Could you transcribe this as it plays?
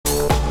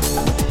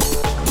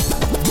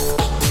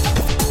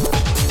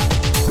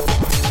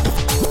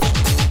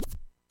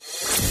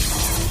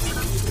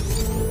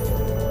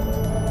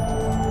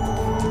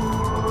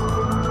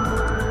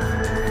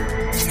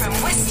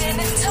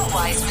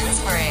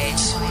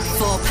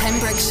For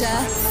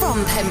Pembrokeshire,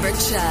 from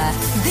Pembrokeshire,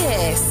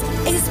 this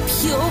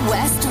is Pure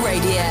West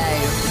Radio.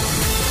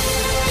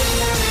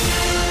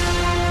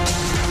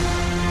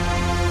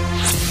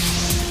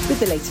 With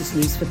the latest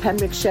news for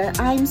Pembrokeshire,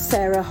 I'm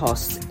Sarah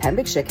Hoss.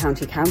 Pembrokeshire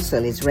County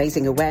Council is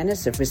raising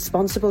awareness of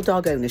responsible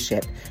dog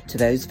ownership to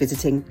those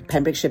visiting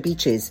Pembrokeshire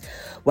beaches.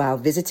 While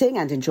visiting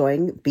and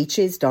enjoying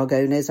beaches, dog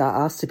owners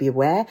are asked to be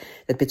aware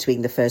that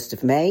between the 1st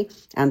of May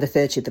and the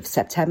 30th of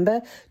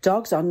September,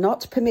 dogs are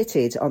not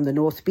permitted on the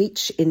North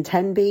Beach in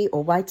Tenby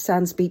or White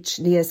Sands Beach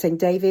near St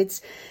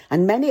David's,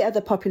 and many other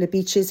popular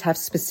beaches have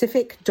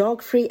specific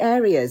dog-free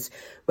areas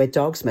where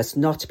dogs must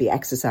not be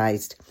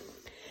exercised.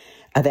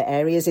 Other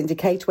areas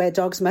indicate where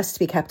dogs must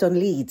be kept on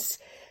leads.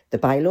 The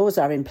bylaws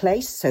are in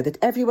place so that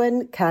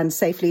everyone can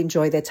safely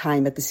enjoy their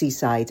time at the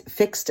seaside.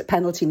 Fixed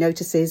penalty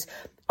notices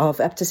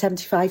of up to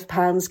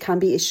 £75 can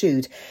be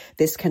issued.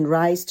 This can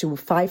rise to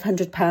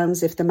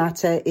 £500 if the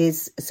matter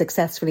is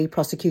successfully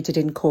prosecuted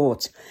in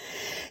court.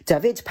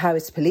 Dyfed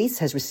Powys Police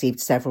has received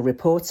several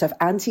reports of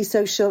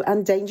antisocial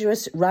and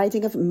dangerous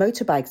riding of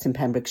motorbikes in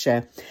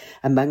Pembrokeshire.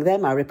 Among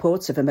them are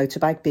reports of a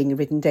motorbike being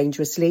ridden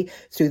dangerously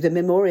through the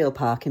Memorial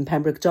Park in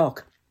Pembroke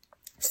Dock.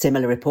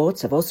 Similar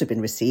reports have also been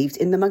received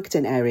in the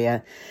Moncton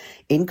area.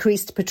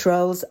 Increased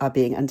patrols are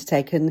being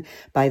undertaken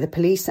by the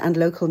police and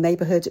local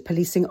neighbourhood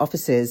policing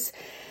officers.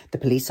 The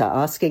police are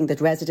asking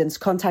that residents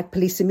contact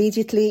police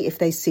immediately if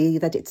they see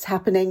that it's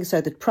happening so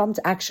that prompt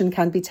action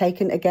can be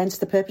taken against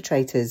the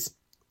perpetrators.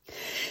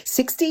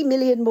 60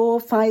 million more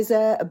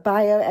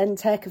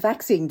Pfizer-BioNTech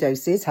vaccine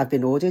doses have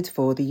been ordered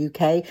for the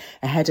UK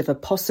ahead of a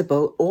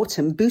possible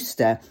autumn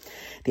booster.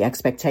 The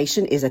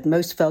expectation is that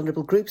most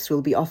vulnerable groups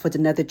will be offered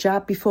another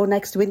jab before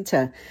next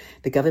winter.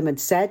 The government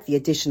said the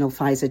additional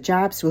Pfizer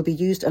jabs will be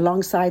used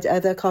alongside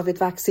other COVID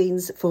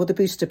vaccines for the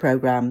booster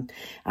programme.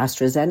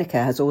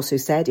 AstraZeneca has also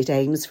said it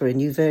aims for a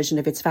new version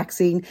of its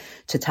vaccine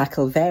to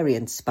tackle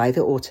variants by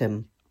the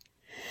autumn.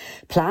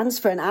 Plans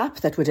for an app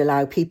that would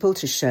allow people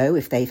to show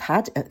if they've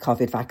had a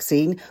COVID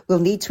vaccine will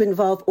need to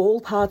involve all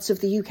parts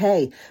of the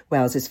UK,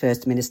 Wales's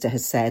First Minister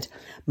has said.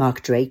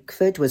 Mark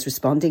Drakeford was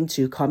responding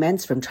to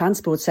comments from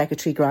Transport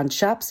Secretary Grant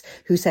Shapps,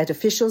 who said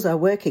officials are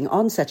working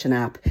on such an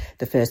app.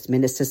 The First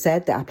Minister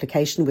said the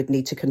application would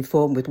need to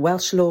conform with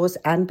Welsh laws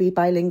and be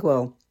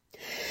bilingual.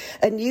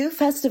 A new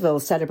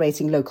festival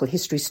celebrating local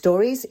history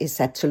stories is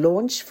set to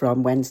launch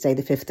from Wednesday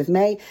the 5th of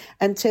May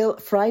until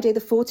Friday the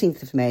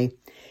 14th of May.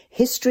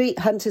 History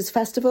Hunters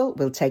Festival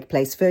will take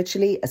place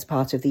virtually as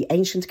part of the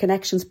Ancient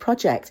Connections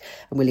project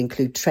and will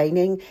include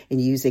training in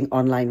using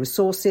online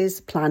resources,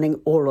 planning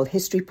oral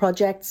history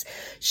projects,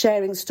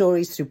 sharing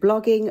stories through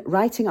blogging,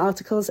 writing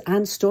articles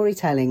and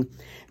storytelling.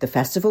 The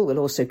festival will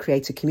also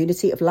create a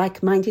community of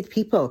like-minded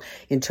people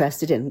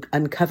interested in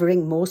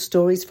uncovering more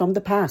stories from the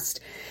past.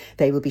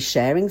 They will be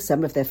sharing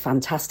some of their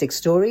fantastic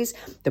stories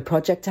the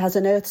project has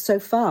unearthed so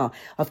far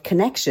of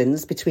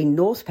connections between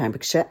North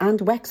Pembrokeshire and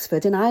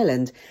Wexford in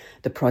Ireland.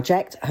 The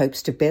project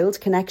hopes to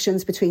build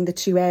connections between the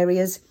two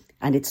areas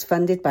and it's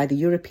funded by the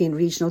European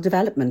Regional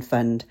Development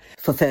Fund.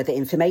 For further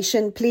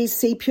information, please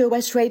see Pure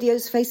West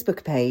Radio's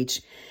Facebook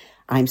page.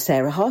 I'm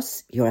Sarah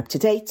Hoss. You're up to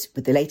date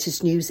with the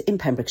latest news in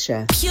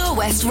Pembrokeshire. Pure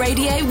West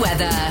Radio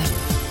weather.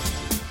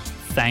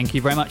 Thank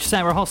you very much,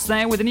 Sarah Hoss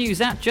there with the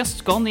news at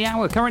just gone the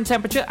hour. Current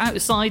temperature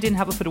outside in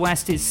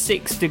Haverfordwest is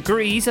 6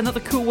 degrees. Another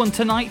cool one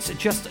tonight,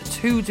 just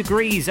 2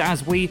 degrees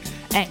as we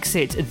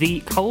exit the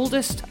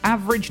coldest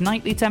average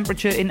nightly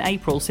temperature in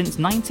April since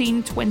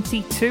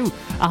 1922.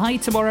 A high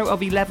tomorrow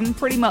of 11,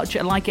 pretty much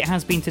like it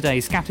has been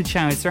today. Scattered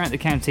showers throughout the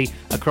county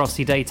across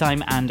the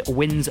daytime and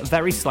winds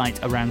very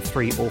slight around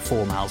 3 or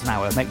 4 miles an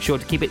hour. Make sure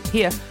to keep it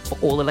here for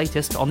all the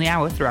latest on the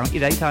hour throughout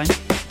your daytime.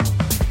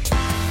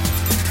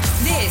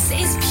 This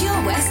is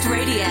Pure West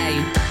Radio.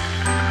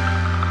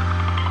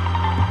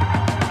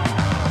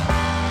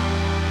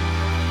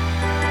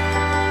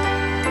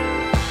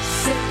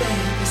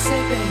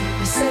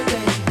 Say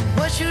baby,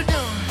 what you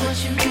doing?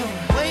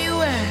 Where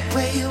you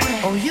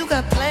at? Oh, you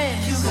got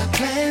plans.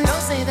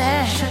 Don't say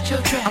that. Shut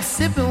your trap. I'm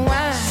sipping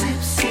wine.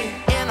 Sip.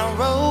 In a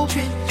robe.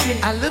 Trip.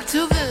 I look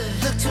too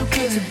good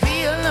to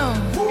be alone.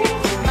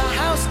 My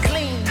house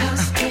clean.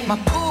 My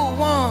pool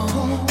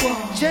warm.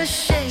 Just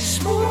shake.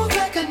 Smooth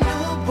like a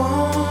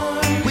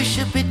newborn. We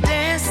should be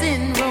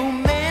dancing,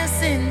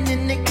 romancing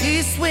in the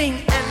east wing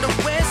and the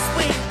west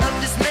wing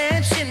of this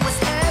mansion. What's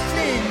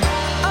happening?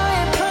 I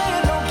ain't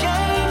playing no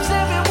games.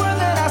 Every word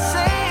that I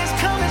say is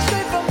coming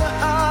straight from the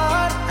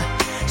heart.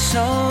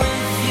 So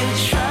if you're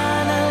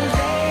trying to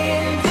lay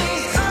in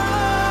these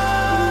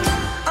arms,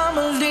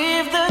 I'ma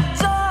leave the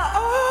door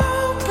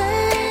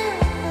open.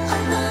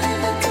 I'ma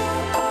leave the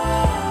door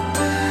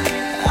open.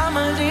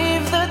 I'ma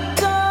leave the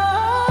door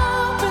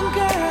open,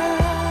 girl.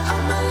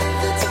 I'ma leave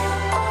the door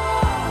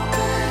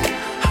open.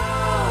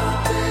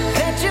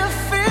 Let you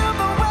feel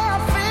the way I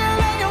feel,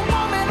 and you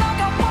want me like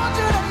I want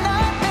you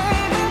tonight,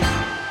 baby.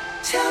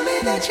 Tell me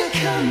that you're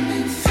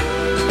coming through.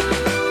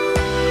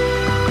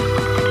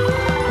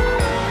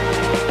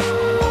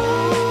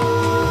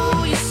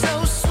 Ooh, you're so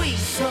sweet,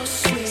 so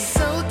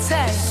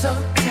tight,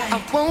 I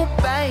won't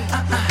bite.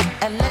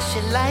 Unless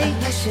you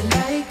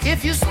like,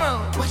 if you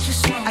smoke, what you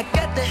smoke? I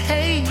got the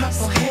haze.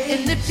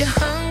 And if you're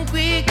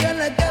hungry,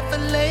 girl, I got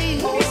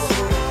fillets.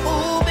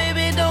 Ooh,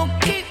 baby, don't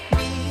keep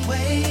me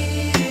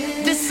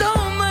waiting. There's so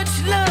much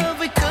love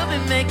we could be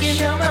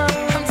making.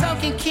 I'm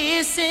talking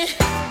kissing,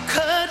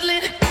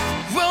 cuddling,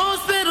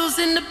 rose petals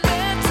in the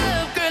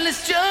bathtub. Girl,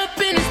 it's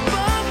jumping, it's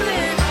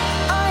bubbling.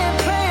 I ain't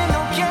playing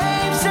no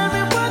games.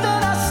 Every word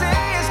that I say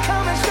is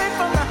coming straight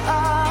from the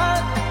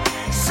heart.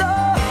 So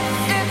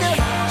if you're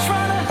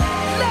trying to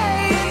lay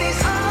in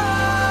these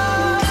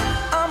arms,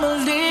 I'ma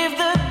leave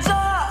the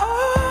door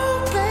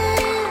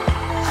open.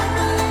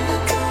 I'ma leave the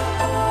door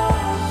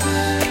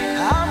open.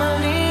 I'ma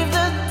leave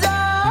the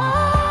door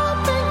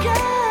open,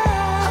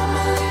 girl.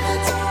 I'ma leave the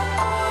door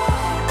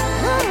open.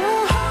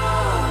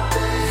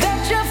 That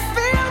you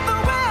feel the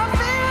way I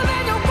feel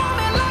and you want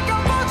me like I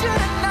want you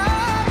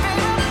tonight,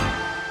 baby.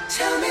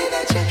 Tell me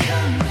that you're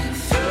coming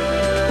through.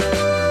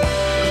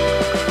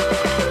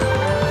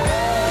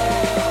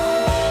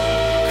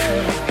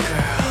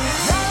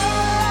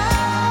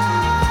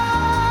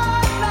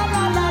 La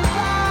la la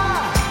la,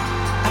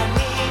 I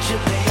need you,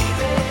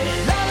 baby.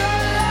 La la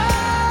la,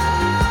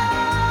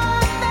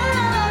 la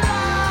la la la,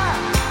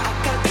 I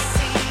got to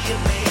see you,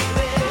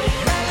 baby.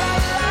 La la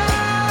la,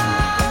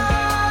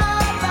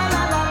 la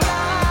la la la,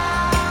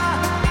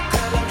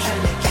 girl, I'm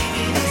trying to give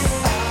you this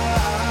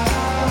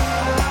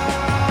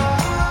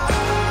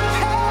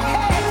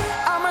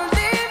I'ma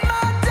leave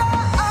my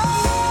door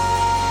open.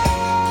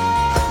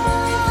 I'ma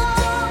leave the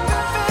door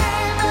open,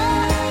 baby.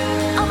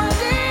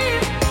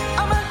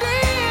 I'ma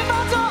leave my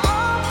door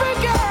open,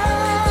 girl.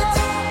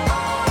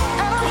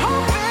 And I'm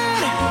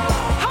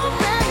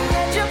hoping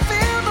that you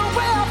feel the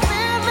way I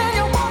feel and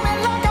you want me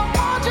like I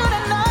want you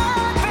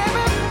tonight,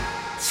 baby.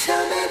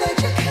 Tell me that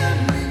you're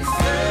coming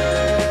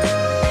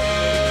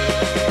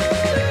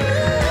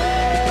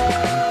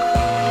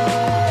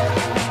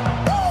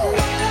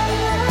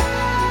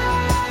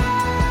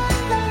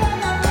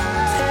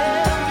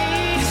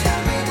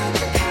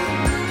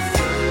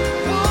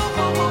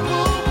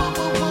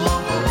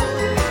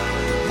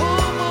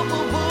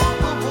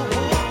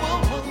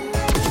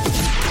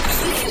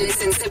You can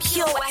listen to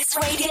Pure West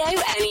Radio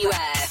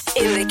anywhere.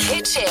 In the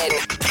kitchen,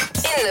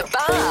 in the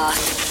bar,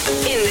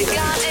 in the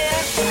garden,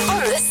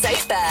 on the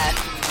sofa,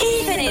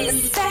 even in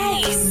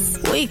space.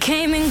 We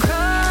came in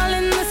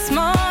crawling this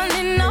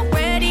morning,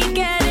 already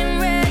getting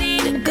ready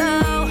to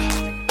go.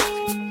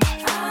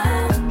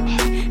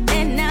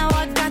 And now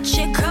I got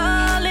you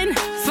calling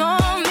for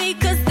me,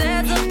 'cause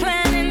there's a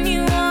plan and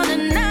you wanna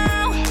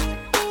know.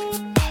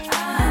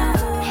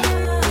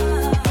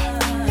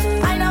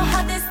 I know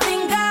how this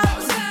thing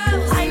goes.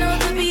 I know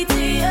the beat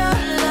to your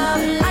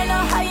love. I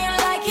know how you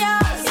like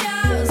yours.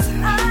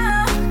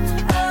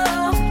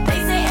 They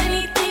say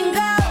anything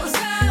goes,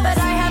 but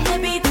I have the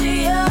beat to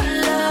your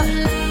love.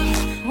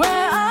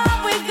 Where are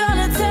we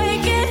gonna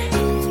take it?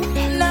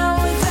 Now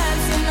we're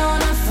dancing on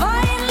a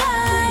fine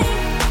line,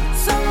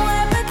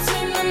 somewhere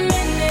between a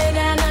minute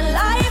and a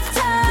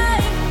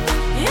lifetime.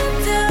 You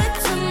do it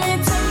to me,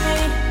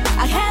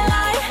 I can't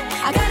lie,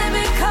 I gotta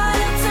be caught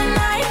up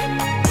tonight,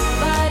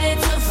 but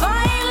it's a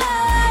fine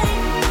line.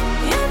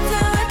 You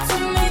do it to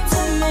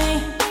me,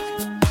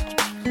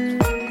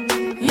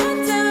 you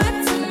do it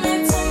to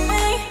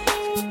me.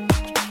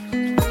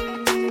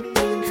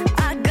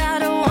 I got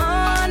a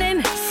warning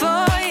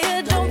for you,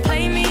 don't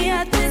play me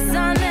at this,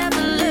 I'll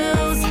never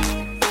lose.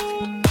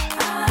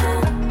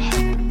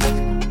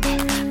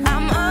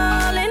 I'm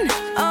all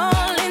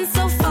in,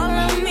 so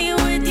follow me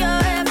with your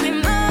every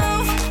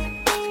move.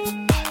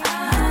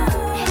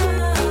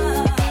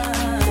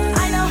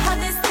 I know how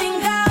this thing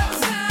goes.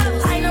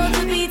 I know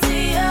the beat to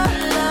your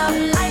love.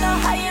 I know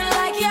how you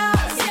like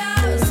yours.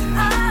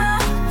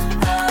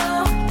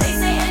 They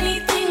say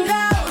anything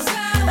goes,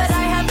 but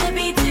I have the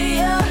beat to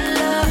your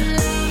love.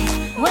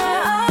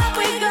 Where are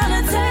we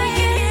gonna take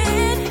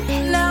it?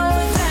 Now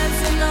we're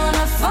dancing on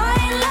a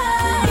fine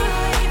line,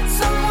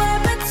 somewhere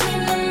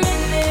between a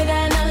minute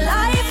and a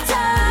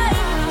lifetime.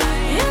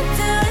 You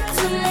do it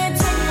to me.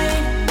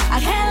 I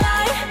can't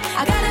lie,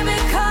 I gotta be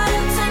caught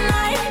up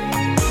tonight,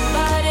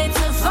 but it's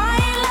a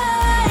fine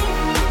line.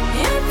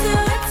 You do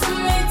it to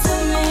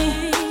me.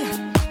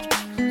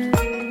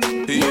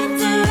 You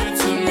do it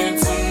to me.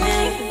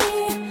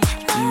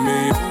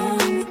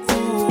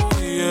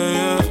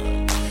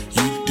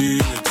 You do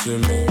it to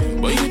me,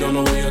 but you don't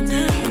know what you're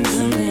doing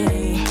to me.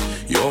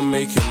 You're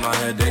making my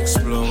head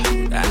explode,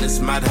 and it's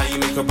mad how you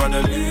make a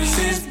brother lose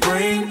his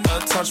brain. A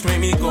touch make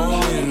me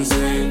go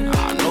insane.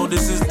 I know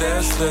this is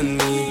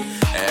destiny.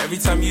 Every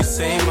time you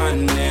say my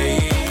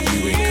name,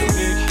 you ain't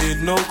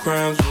committed no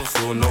crimes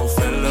before, no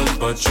felon,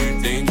 but you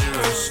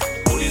dangerous.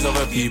 All these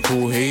other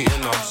people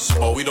hating us,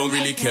 but we don't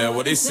really care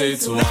what they say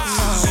to us.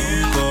 'Cause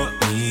you got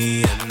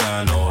me, and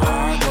I know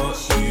I got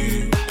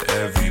you.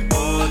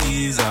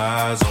 Everybody's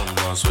eyes on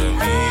us when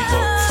we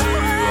got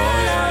through. Oh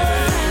yeah.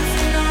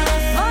 Dancing on a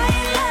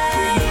fine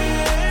line,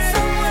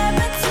 somewhere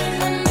between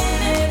a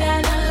minute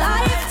and a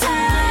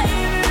lifetime.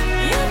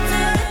 You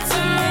do it to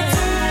me.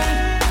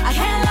 I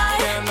can't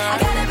lie, I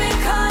gotta be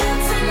caught up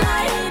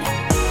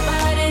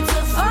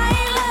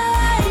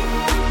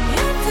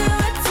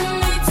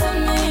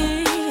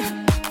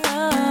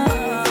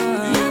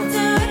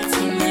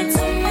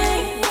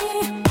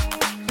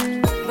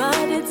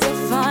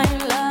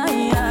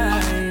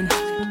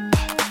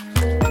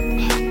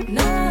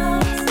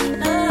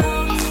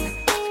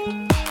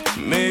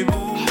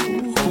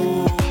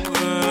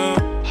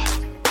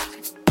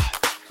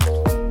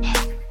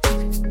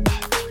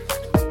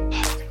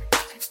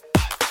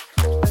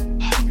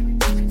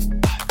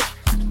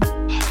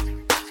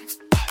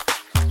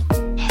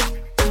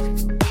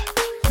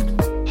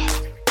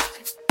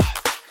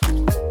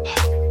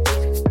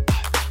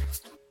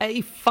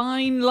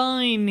fine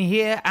line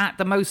here at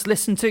the most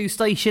listened to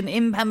station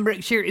in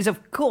Pembrokeshire is,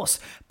 of course,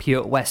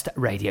 Pure West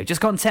Radio.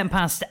 Just gone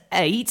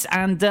 8:10,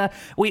 and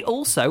we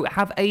also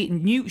have a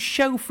new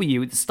show for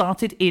you. It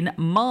started in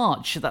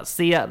March. That's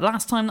the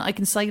last time that I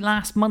can say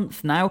last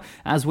month now,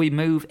 as we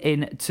move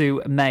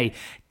into May.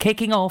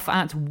 Kicking off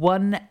at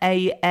 1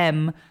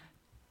 a.m.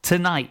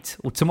 tonight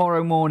or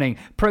tomorrow morning.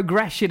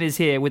 Progression is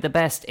here with the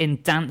best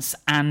in dance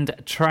and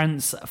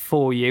trance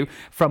for you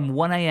from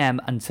 1 a.m.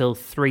 until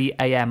 3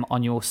 a.m.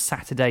 on your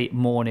Saturday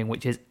morning,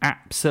 which is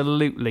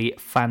absolutely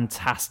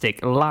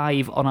fantastic.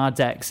 Live on our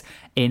decks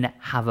in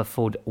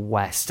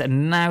Haverfordwest.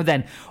 And now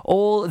then,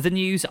 all the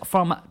news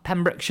from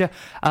Pembrokeshire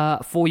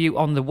for you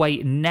on the way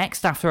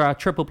next. After our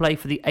triple play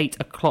for the 8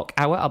 o'clock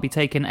hour, I'll be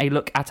taking a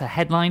look at a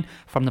headline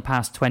from the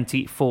past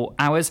 24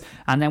 hours.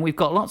 And then we've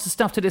got lots of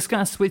stuff to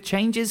discuss with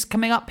changes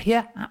coming up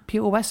here at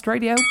Pure West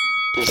Radio.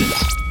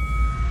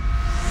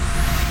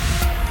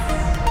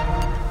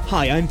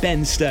 Hi, I'm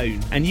Ben Stone,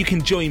 and you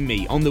can join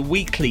me on the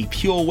weekly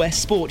Pure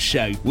West Sports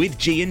Show with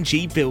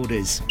G&G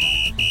Builders.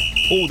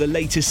 All the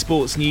latest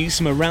sports news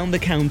from around the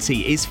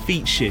county is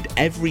featured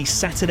every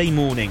Saturday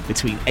morning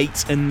between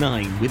 8 and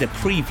 9 with a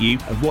preview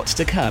of what's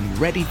to come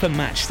ready for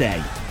match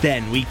day.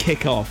 Then we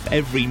kick off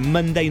every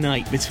Monday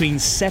night between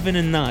 7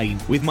 and 9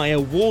 with my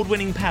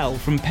award-winning pal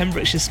from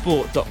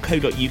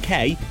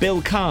PembrokeshireSport.co.uk,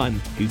 Bill Kahn,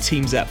 who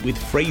teams up with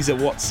Fraser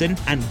Watson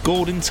and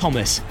Gordon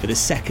Thomas for the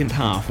second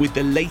half with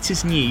the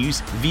latest news,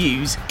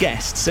 views,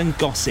 guests and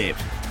gossip.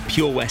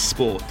 Pure West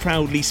Sport,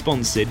 proudly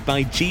sponsored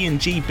by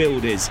G&G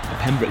Builders, a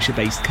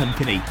Pembrokeshire-based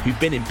company who've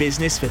been in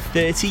business for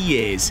 30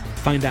 years.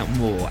 Find out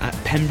more at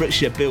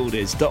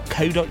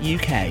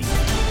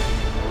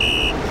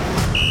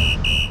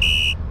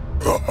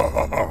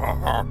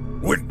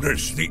pembrokeshirebuilders.co.uk.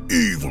 Witness the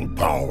evil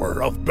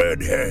power of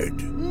Bedhead.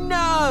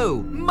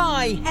 No!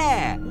 My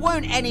hair!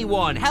 Won't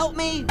anyone help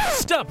me?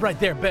 Stop right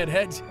there,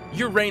 Bedheads.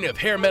 Your reign of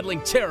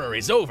hair-meddling terror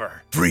is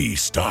over.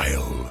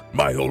 Freestyle,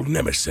 my old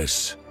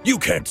nemesis. You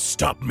can't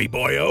stop me,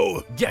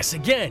 boyo. Guess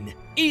again.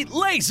 Eat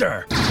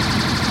laser!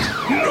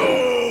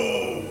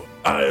 No!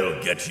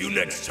 I'll get you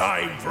next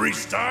time,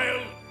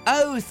 Freestyle.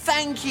 Oh,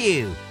 thank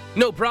you.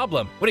 No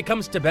problem. When it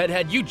comes to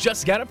Bedhead, you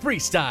just gotta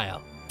freestyle.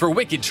 For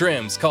wicked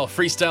trims, call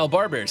Freestyle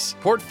Barbers,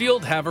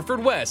 Portfield,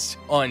 Haverfordwest,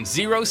 on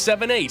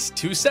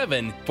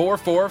 07827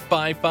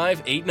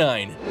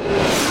 445589.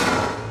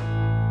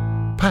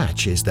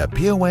 Patch is the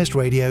Pure West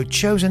Radio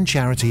chosen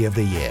charity of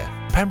the year.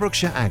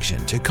 Pembrokeshire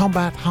Action to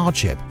Combat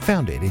Hardship,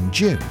 founded in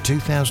June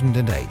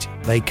 2008.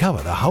 They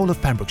cover the whole of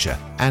Pembrokeshire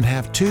and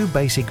have 2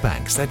 basic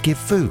banks that give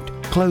food,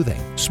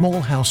 clothing,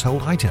 small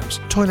household items,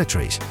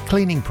 toiletries,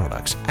 cleaning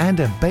products, and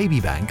a baby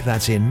bank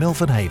that's in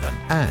Milford Haven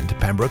and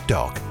Pembroke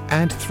Dock,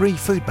 and 3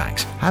 food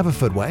banks,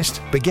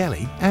 Haverfordwest,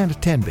 Begelly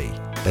and Tenby.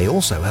 They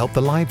also help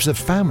the lives of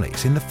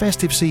families in the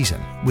festive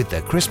season with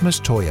their Christmas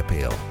toy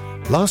appeal.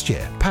 Last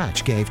year,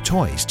 Patch gave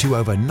toys to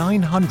over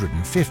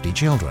 950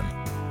 children.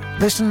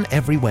 Listen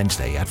every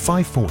Wednesday at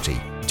 5:40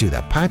 to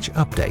the Patch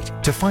Update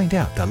to find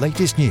out the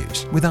latest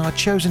news with our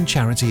chosen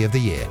charity of the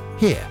year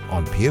here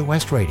on Pure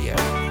West Radio.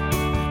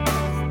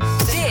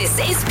 This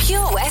is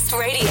Pure West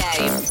Radio.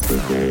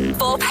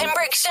 For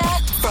Pembrokeshire,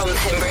 from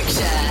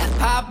Pembrokeshire.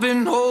 I've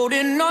been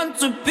holding on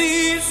to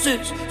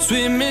pieces,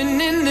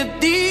 swimming in the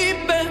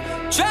deep end,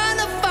 trying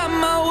to find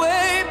my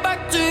way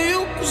back to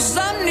you, 'cause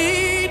I'm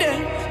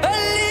needing a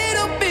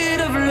little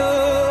bit of love.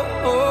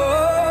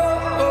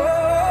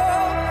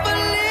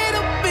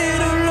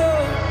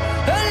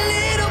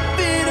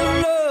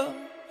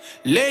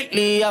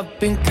 Lately I've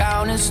been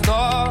counting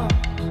stars,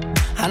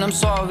 and I'm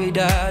sorry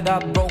that I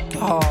broke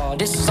your heart.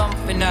 This is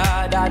something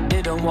that I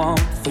didn't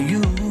want for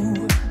you,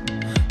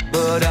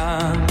 but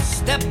I'm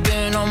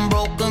stepping on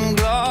broken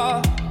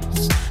glass,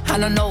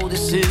 and I know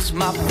this is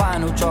my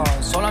final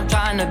choice. All I'm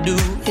trying to do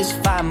is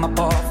find my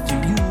path to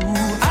you.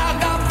 I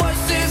got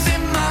voices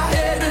in my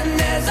head and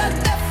there's a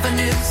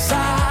definite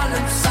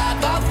silence. I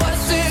got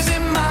voices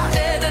in my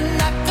head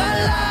and I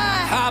can't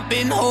lie. I've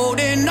been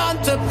holding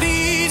on to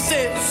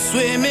pieces,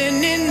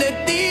 swimming in the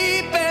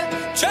deep end,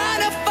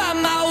 trying to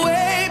find my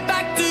way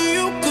back to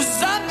you,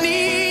 'cause I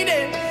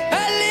needed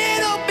a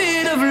little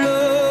bit of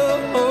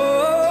love,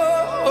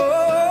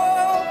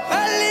 a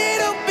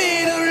little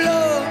bit of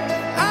love.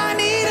 I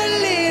need a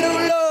little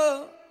love,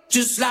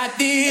 just like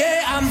the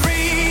air I'm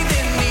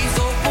breathing. These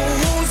open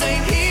wounds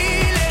ain't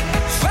healing,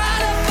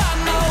 trying to find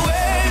my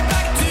way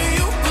back to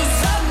you, 'cause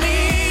I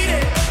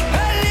needed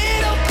a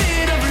little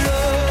bit of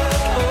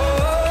love,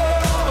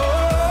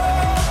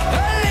 a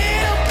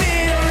little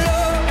bit of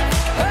love,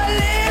 a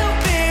little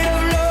bit of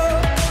love,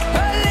 a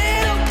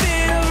little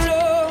bit of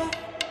love.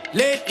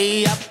 Lately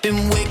I've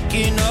been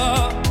waking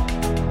up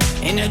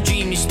in a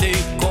dreamy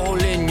state,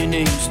 calling your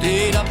name,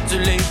 stayed up too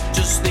late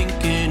just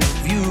thinking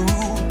of you.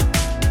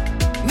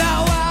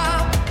 Now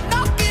I'm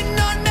knocking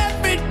on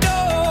every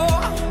door,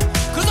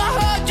 'cause I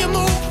heard you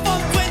move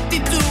from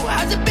 22.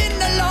 Has it been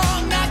that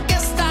long? I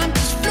guess time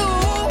just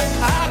flew.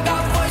 I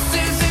got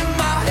voices in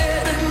my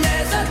head and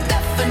there's a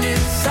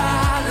definite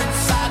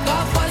silence. I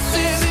got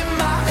voices in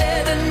my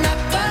head and I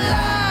can't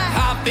lie.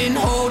 I've been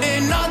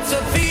holding on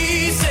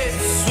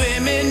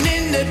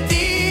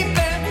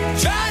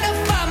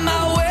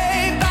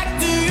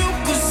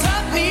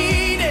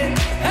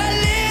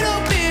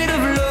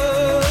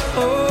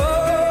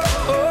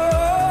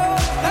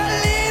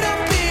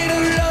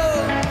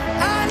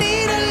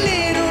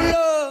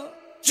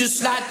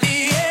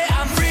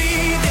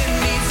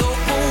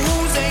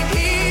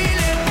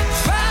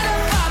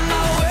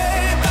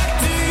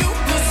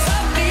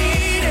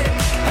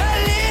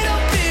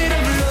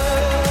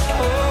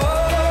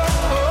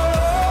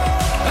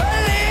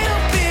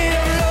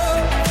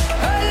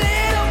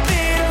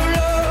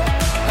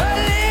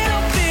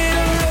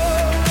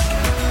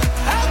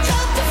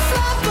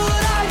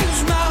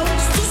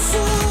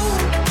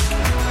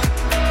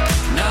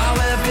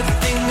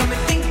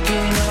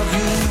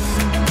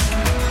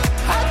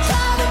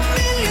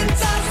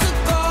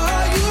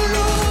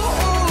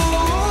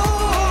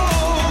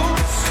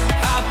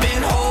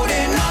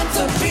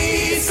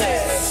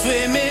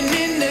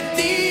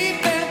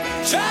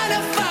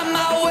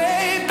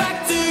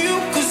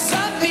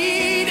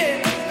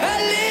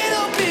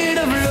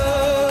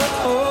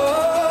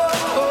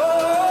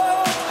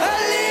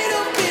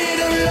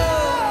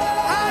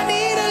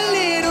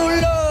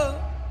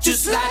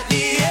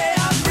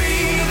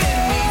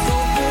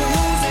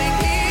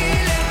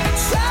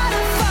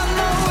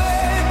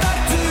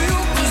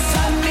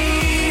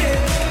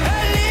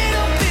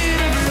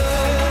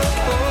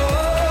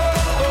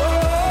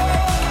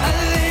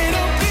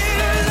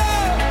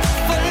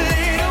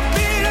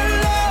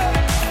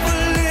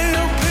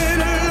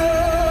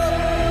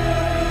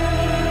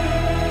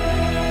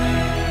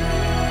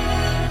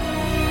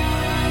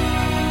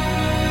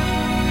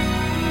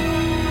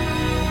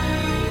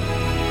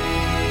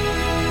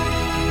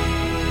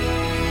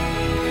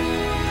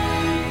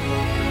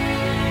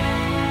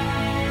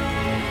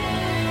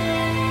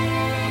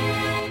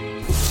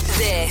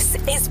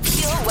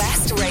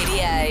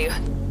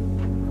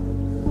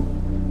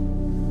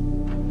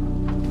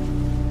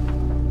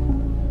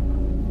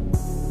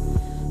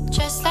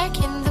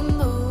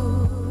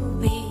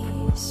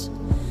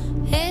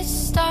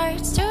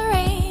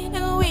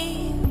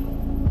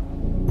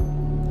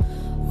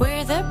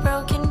We're the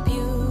broken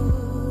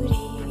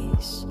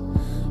beauties,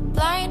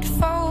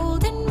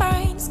 blindfolded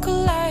minds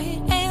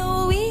collide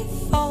and we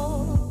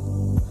fall.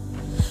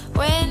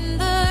 When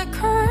the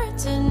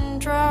curtain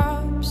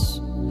drops,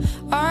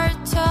 our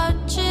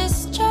touch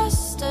is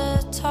just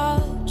a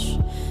touch,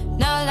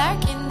 not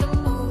like in the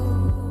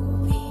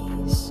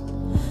movies.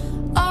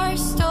 Our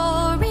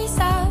stories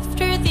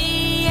after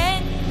the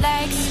end,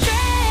 like strangers,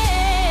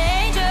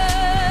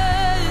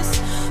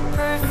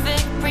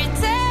 perfect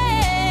pretenders.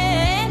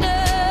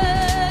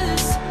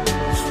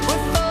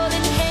 We're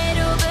falling head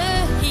over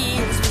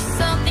heels for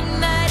something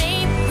that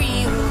ain't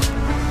real.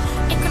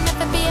 It could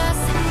never be us,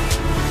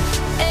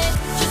 it's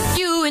just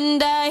you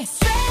and I.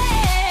 Strangers,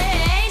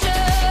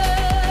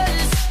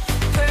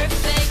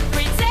 perfect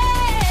pretenders.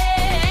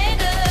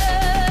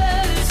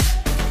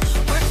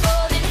 We're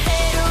falling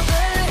head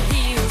over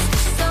heels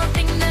for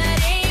something that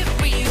ain't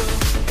real.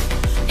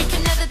 It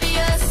can never be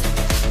us,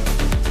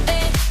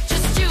 it's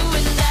just you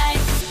and I.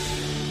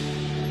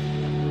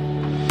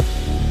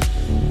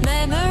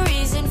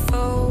 Memories and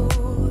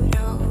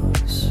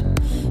photos,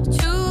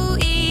 too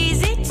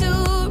easy to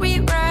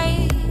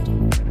rewrite.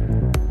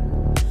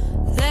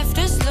 Left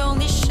us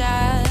lonely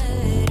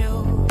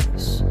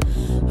shadows,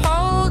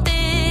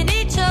 holding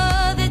each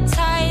other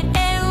tight,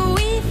 and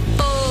we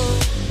fall.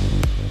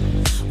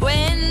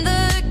 When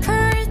the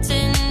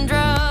curtain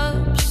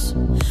drops,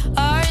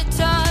 our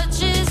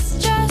touch is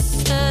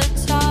just a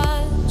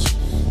touch,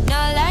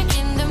 not like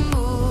in the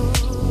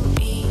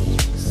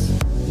movies.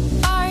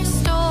 Our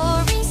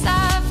stories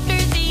after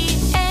the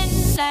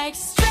end, like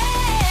strangers,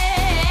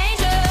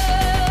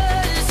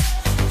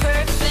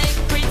 perfect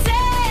pretenders.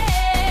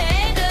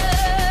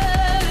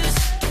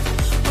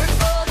 We're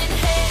falling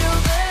head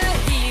over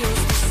heels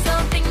for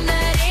something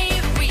that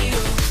ain't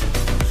real.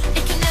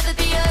 It can never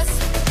be us,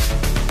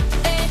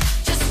 it's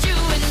just you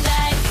and I.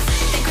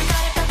 Think we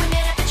got it, but we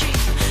made up a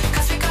dream.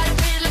 'Cause we got a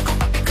pretty little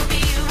what we could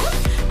be.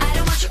 I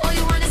don't want you, all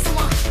you want is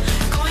someone.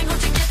 Going home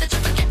together to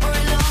forget we're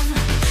alone.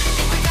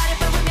 Think we got it,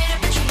 but we made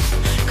up a dream.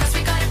 'Cause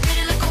we got a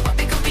pretty little what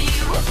we could be.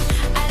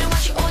 I don't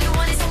want you, all you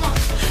want is someone.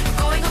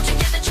 Going home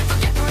together to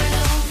forget we're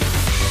alone.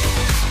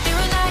 You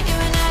and I, you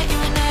and I, you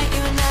and I,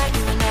 you and I,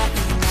 you and I,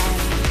 you and I.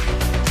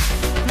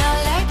 Not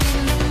like in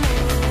the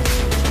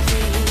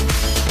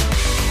movies.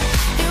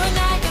 You and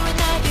I, you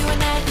and I, you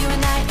and I, you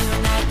and I, you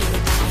and I, you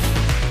and I.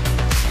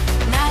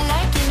 Not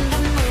like in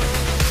the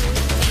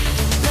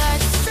movies.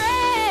 Like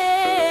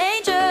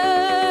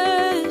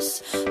strangers,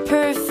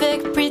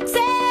 perfect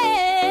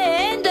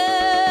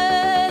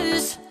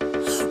pretenders.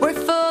 We're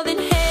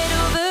falling head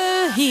over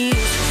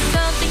heels for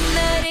something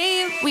that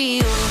ain't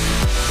real.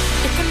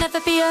 It can never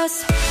be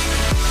us,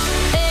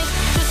 it's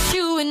just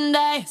you and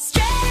I.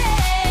 Strangers,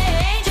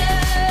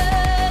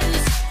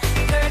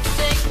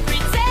 perfect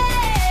pretenders.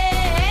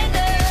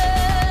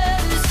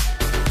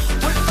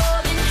 We're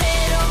falling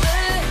head over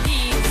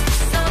heels for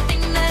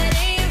something that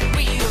ain't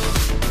real.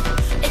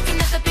 It can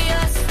never be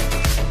us,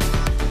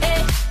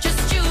 it's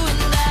just you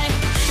and I.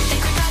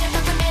 Think we got it,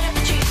 but we made up a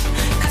dream.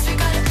 'Cause we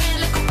got a pretty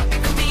little what we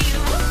could be.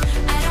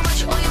 I don't want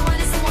you, all you want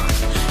is someone.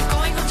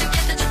 Going home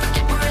together to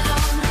forget we're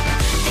alone.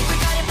 Think we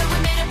got it, but we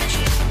made up a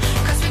dream.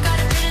 'Cause we got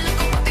a pretty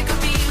little what we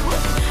could be.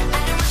 I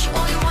don't want you,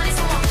 all you want is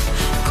someone.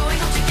 Going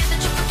home together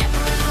to forget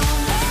we're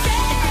alone.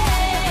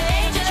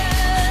 Strangers,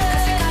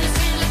 'cause we got a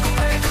pretty little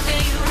what we could be.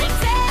 I don't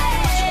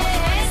want you, all you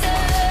want is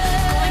someone.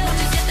 Going home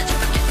together to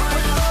forget we're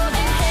alone.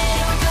 Head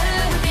over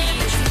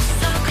heels for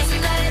something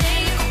that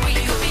ain't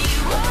real.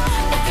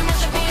 It can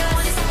never be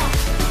us,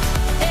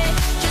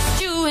 it's just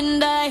you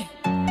and I.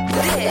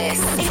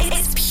 This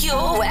is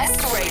Pure West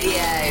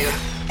Radio.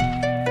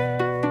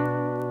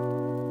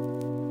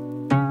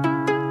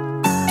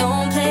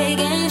 Don't play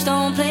games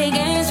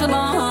with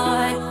my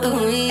heart.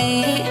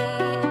 Ooh,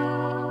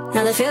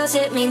 now the feels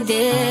hit me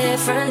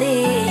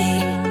differently.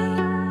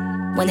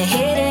 When the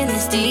hidden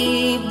is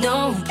deep,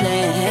 don't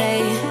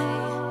play,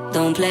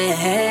 don't play.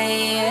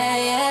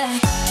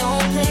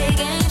 Don't play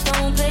games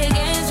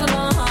with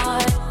my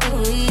heart.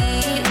 Ooh,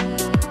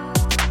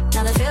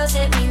 now the feels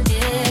hit me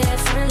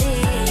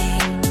differently.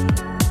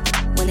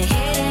 When the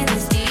hidden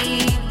is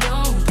deep,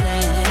 don't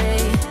play,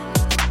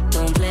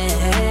 don't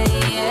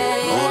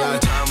play. All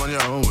that time on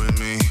your own with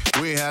me.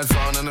 We had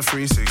fun in the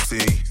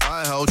 360.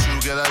 I helped you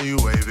get out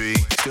UAV.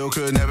 Still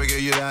could never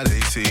get you that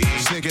AC.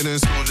 Sneaking in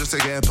school just to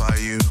get by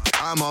you.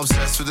 I'm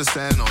obsessed with the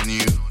scent on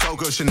you.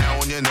 Coco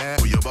Chanel on your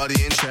neck with your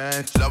body in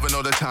check. Loving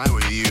all the time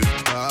with you.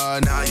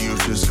 But now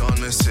you've just gone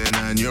missing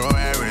and you're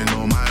airing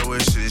all my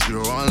wishes.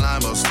 You're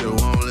online but still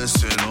won't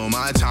listen. All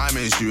my time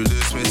is you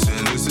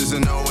dismissing. This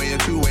isn't no way a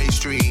two-way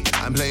street.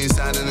 I'm playing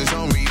sad and it's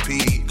on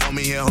repeat. Got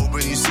me here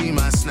hoping you see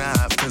my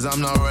snap. 'Cause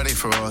I'm not ready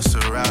for us to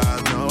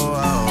rap. No.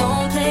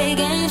 Don't play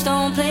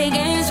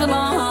games with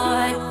my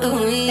heart.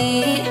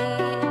 Ooh,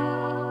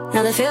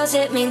 now the feels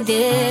hit me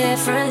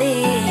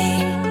differently.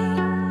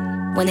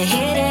 When the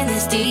hidden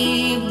is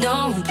deep,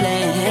 don't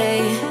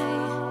play,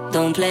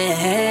 don't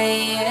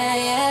play.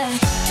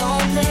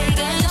 Don't play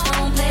games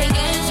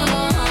with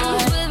my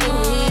heart.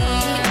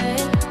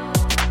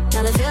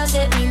 Now the feels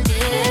hit me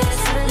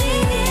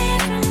differently.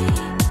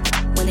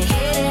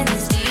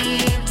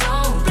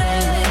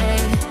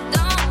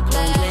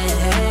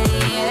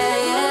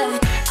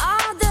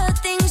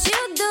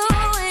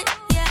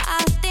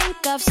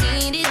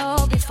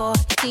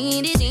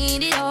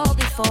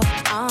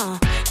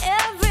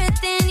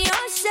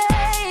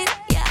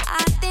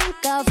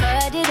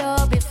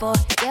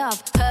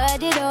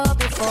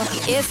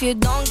 If you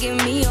don't give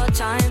me your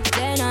time,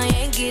 then I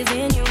ain't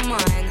giving you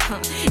mine.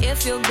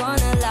 If you're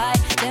gonna lie,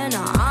 then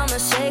I'ma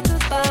say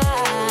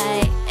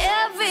goodbye.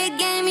 Every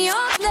game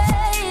you're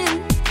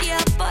playing,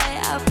 yeah, boy,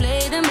 I've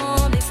played them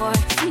all before.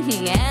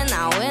 And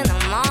I win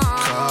them all.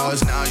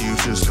 Cause now you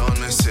just gone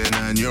missing,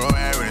 and you're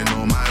airing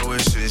all my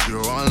wishes.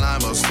 You're online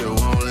but still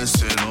won't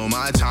listen. All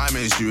my time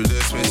is you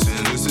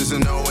dismissing. This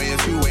isn't no way a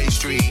two-way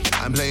street.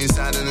 I'm playing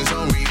sad and it's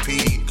on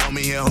repeat. Got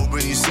me here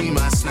hoping you see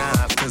my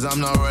snap, cause I'm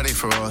not ready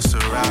for us to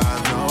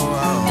ride. No,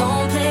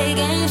 don't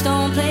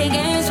play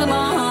games with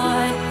my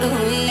heart.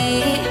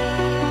 Ooh-wee.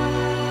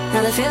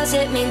 Now the feels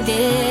hit me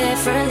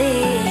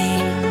differently.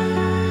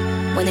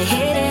 When the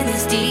hidden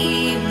is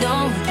deep,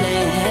 don't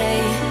play,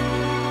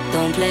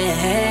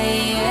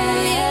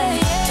 yeah, yeah.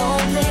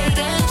 Don't play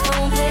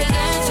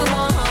games with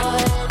my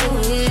heart.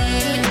 Ooh-wee.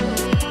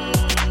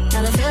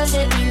 Now the feels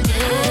hit me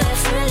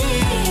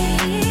differently.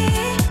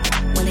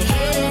 When the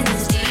hidden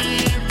is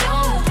deep,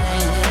 don't play,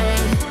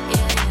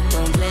 yeah,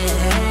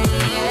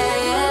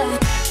 yeah.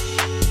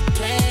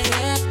 Play,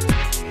 yeah,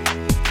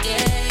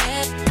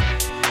 yeah.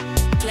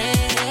 Play,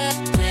 yeah,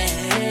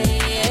 play,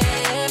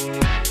 yeah.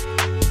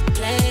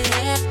 Play,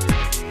 yeah,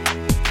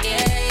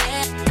 yeah.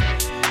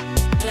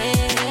 Play,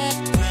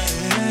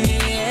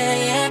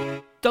 yeah.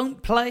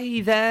 Don't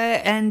play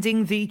there,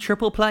 ending the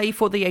triple play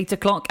for the 8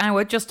 o'clock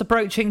hour, just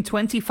approaching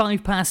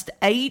 25 past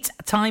 8.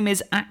 Time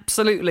is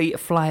absolutely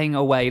flying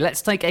away.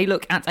 Let's take a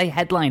look at a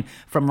headline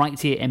from right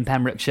here in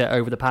Pembrokeshire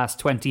over the past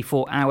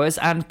 24 hours,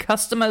 and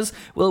customers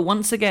will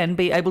once again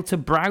be able to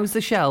browse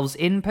the shelves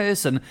in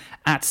person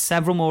at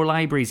several more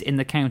libraries in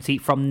the county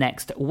from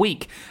next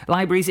week.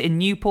 Libraries in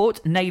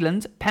Newport,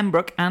 Neyland,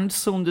 Pembroke and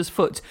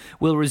Saundersfoot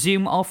will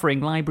resume offering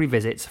library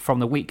visits from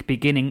the week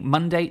beginning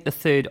Monday the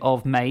 3rd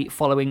of May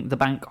following the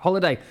bank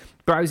holiday.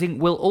 Browsing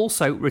will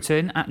also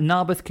return at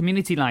Narberth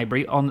Community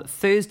Library on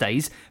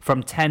Thursdays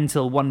from 10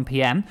 till 1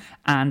 p.m.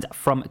 and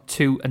from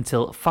 2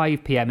 until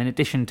 5 p.m. in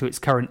addition to its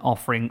current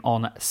offering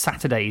on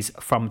Saturdays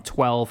from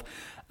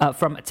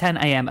 10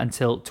 a.m.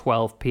 until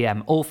 12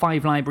 p.m. All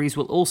 5 libraries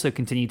will also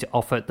continue to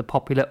offer the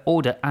popular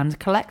order and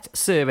collect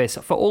service.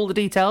 For all the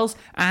details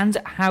and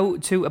how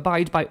to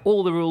abide by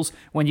all the rules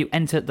when you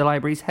enter the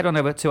libraries, head on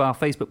over to our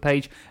Facebook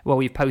page where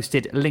we've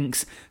posted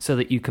links so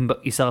that you can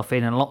book yourself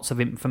in and lots of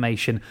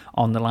information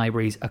on the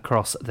libraries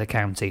across the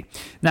county.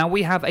 Now,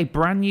 we have a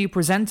brand new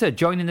presenter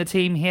joining the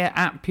team here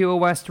at Pure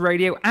West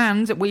Radio,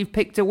 and we've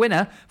picked a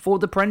winner for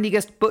the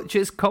Prendergast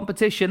Butchers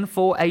competition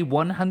for a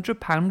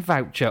 £100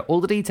 voucher.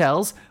 All the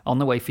details on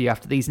the way for you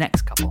after these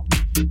next couple.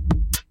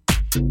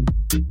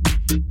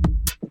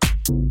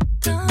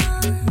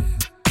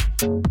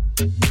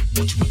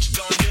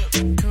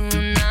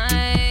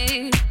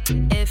 Tonight,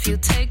 if you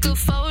take a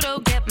photo,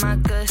 get my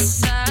good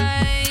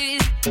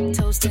side.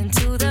 Toasting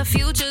to the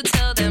future,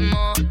 tell them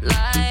more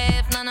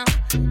life. No.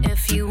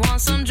 If you want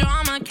some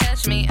drama,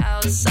 catch me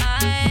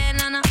outside.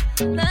 No.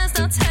 Let's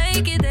not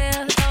take it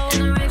there. Oh,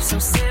 the rape so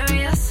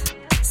serious.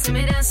 See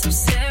me dance so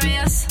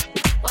serious.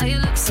 Why you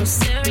look so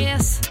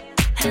serious?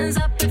 Hands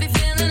up if you're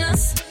feeling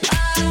us.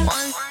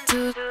 1,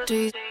 2,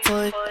 3,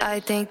 4.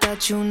 I think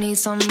that you need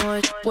some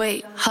more.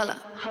 Wait,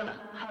 holla.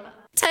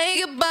 Take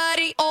your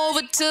body over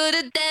to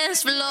the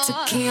dance floor.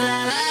 Tequila, la,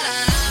 la,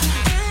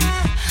 la.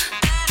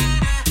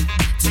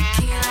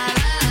 Tequila,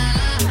 la, la,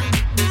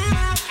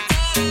 la.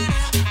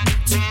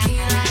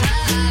 Tequila, la,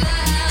 la,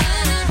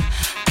 la.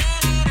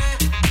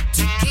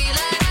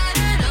 Tequila, la,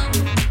 la, la.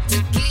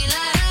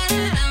 Tequila, la,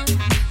 la, la.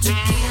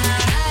 Tequila,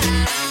 la, la,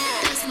 la.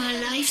 That's my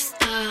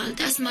lifestyle.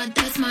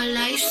 That's my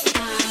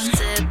lifestyle.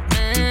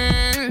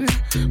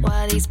 Sipping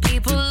while these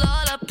people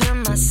all up in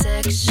my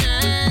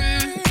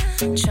section.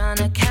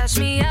 Tryna catch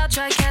me out,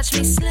 try catch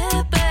me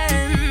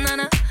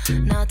slipping.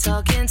 Not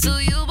talking to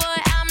you,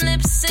 boy, I'm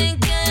lip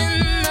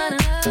syncing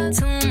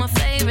to my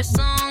favorite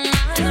song.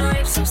 The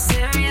rape so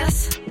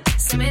serious,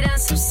 see me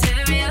dance so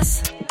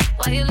serious.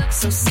 Why you look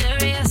so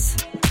serious?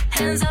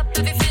 Hands up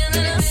if you're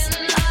feeling us.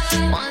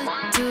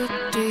 1, 2,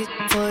 3,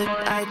 4.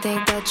 I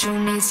think that you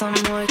need some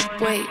more.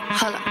 Wait,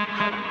 holla.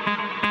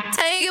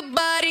 Take your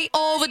body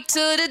over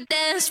to the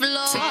dance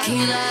floor.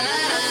 Tequila, la,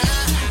 la, la.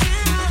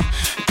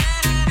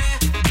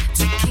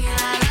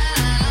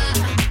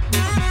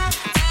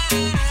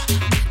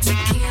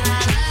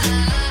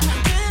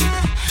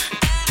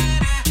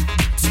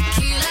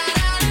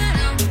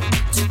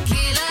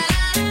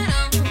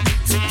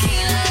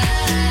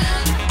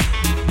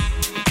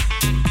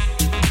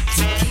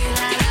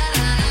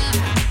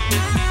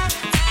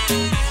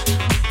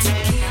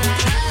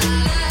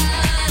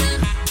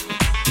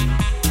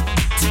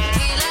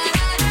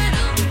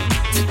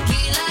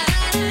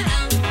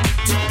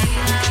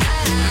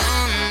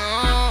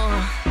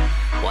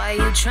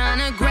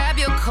 Tryna grab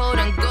your coat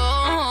and go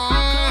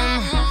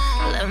home.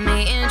 Let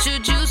me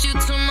introduce you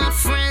to my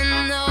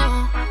friend,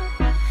 though.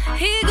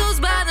 He goes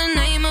by the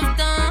name of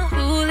Don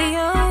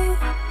Julio,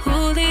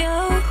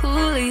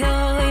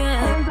 yeah.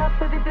 Hands up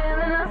if you're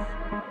feeling us.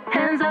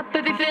 Hands up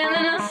if you're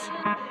feeling us.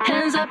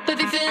 Hands up if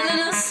you're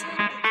feeling us.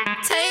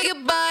 Take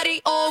your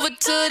body over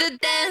to the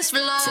dance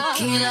floor.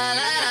 Tequila, la,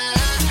 la,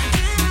 la.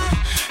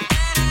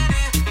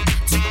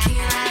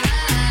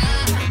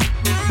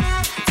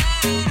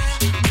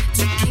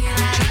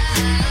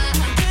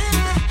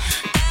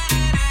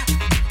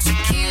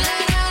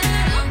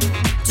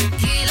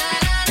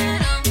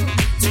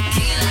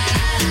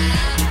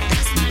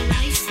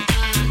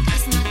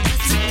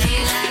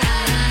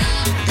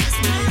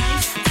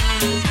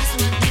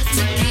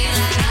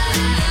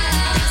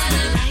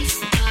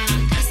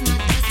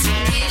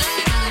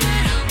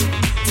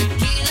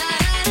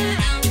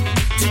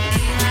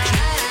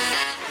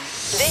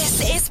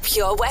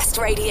 Pure West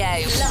Radio,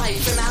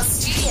 live from our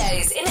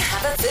studios in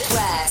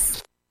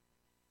Haverfordwest.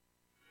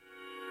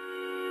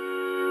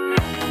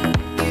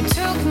 You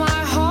took my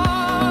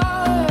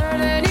heart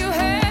and you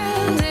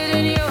held it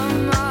in your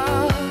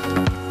mouth.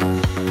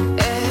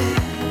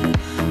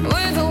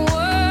 With a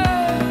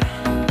word,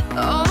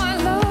 all my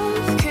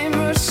love came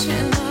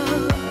rushing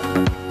out.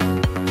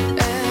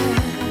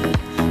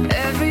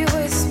 Every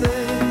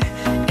whisper,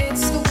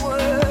 it's the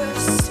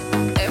worst,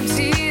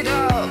 emptied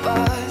out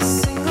by a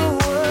single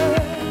word.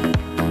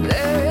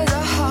 There is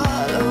a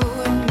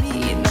hollow in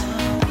me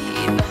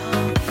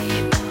now.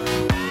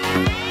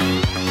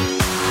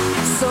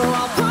 So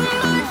I'll put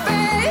my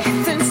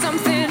faith in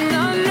something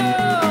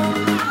unknown.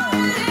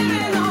 I'm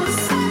living on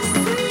such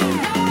sweet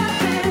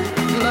nothing,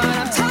 but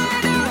I'm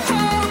tired of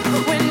hope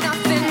when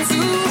nothing's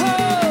to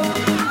hold.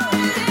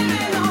 I'm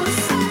living on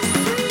such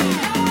sweet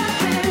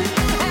nothing,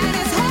 and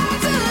it's hard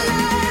to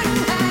learn,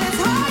 and it's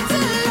hard to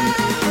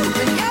love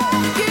when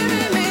you're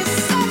giving me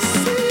such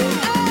sweet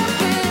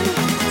nothing,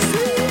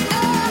 sweet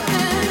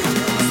nothing,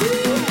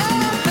 sweet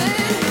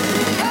nothing.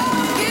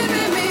 You're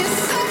giving me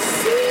such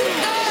sweet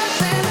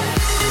nothing.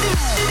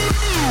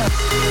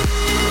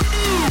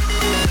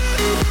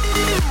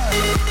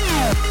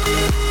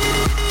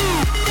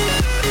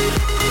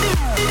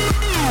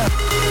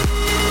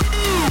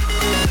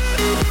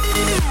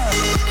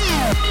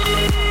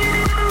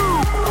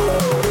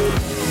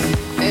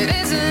 It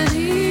isn't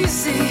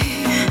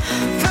easy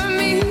for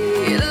me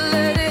to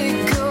let it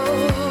go,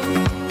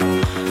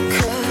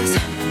 'cause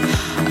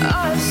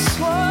I've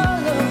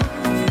swallowed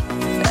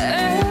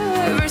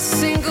every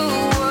single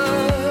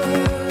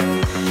word,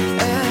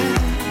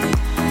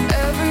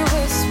 every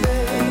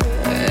whisper,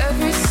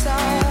 every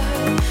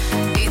sigh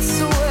eats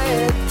away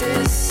at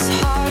this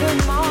heart of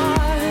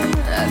mine.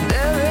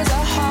 There is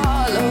a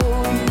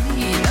hollow in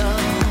me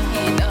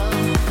now.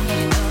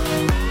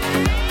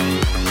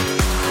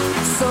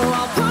 So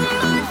I'll put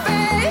my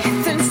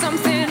faith in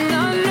something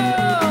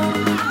unknown.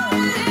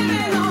 I'm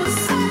living on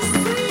such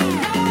sweet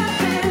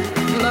nothing,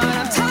 but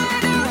I'm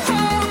tired of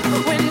hope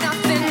when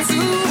nothing's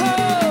to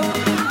hold.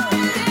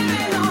 I'm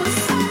living on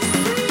such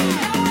sweet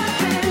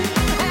nothing,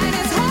 and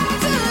it's hard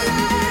to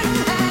learn,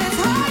 and it's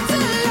hard to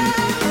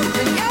love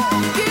when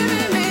you're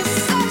giving me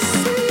such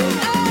sweet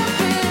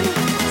nothing,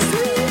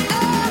 sweet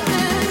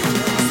nothing,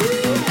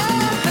 sweet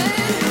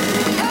nothing.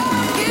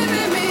 You're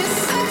giving me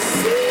such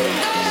sweet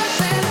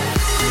nothing.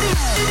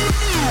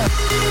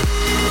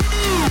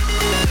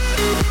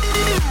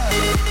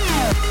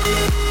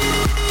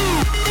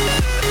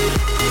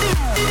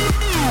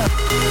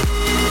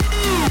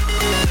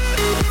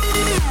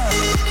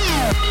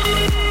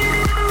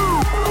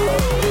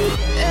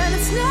 And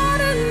it's not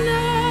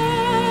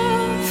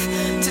enough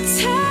to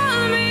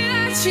tell me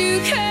that you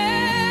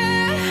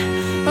care,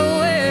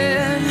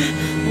 when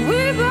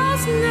we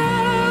both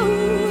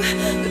know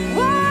that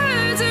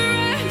words are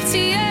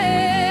empty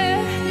air.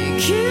 You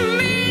give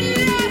me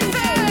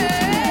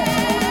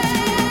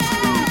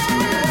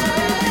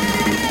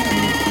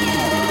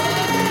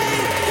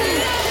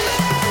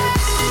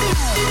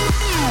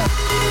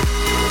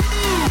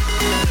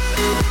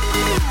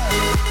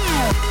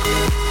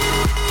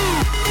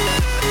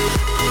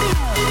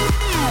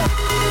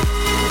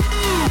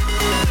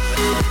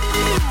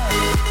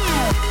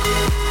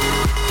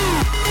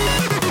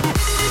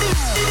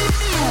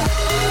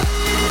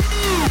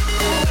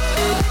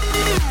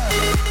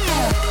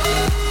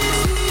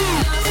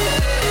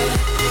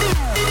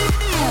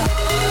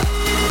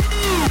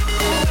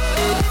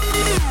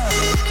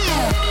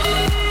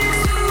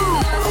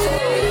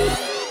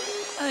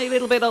A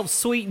little bit of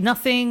Sweet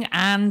Nothing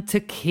and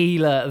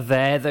Tequila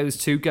there. Those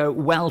two go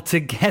well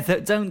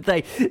together, don't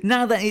they?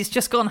 Now that it's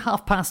just gone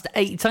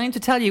 8:30, time to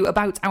tell you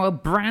about our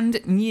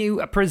brand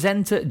new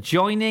presenter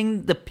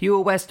joining the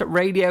Pure West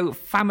Radio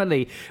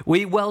family.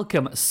 We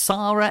welcome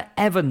Sarah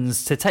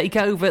Evans to take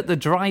over the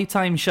Drive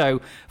Time show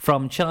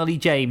from Charlie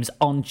James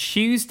on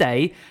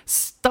Tuesday,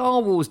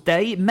 Star Wars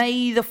Day,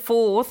 May the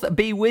 4th.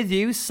 Be with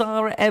you.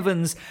 Sarah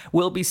Evans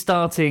will be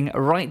starting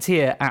right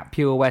here at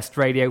Pure West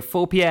Radio,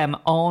 4 p.m.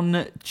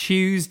 on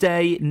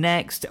Tuesday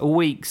next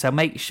week. So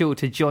make sure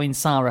to join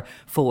Sarah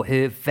for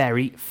her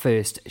very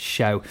first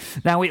show.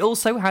 Now, we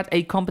also had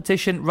a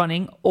competition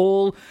running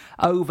all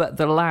over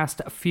the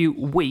last few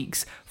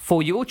weeks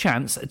for your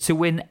chance to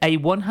win a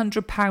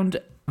 £100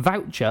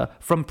 voucher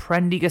from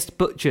Prendergast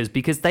Butchers,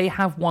 because they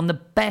have won the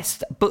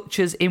Best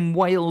Butchers in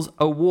Wales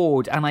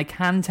award. And I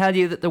can tell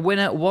you that the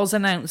winner was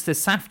announced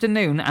this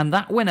afternoon, and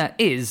that winner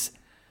is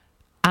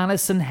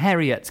Alison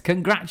Herriot.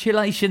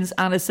 Congratulations,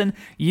 Alison.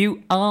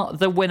 You are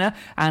the winner,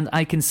 and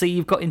I can see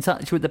you've got in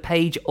touch with the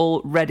page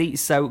already,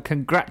 so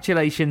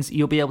congratulations.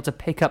 You'll be able to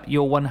pick up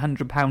your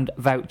 £100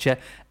 voucher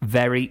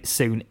very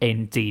soon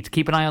indeed.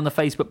 Keep an eye on the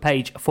Facebook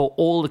page for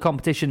all the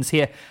competitions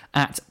here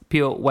at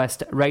Pure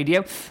West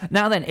Radio.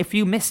 Now then, if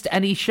you missed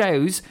any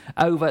shows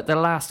over the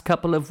last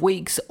couple of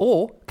weeks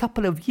or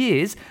couple of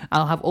years,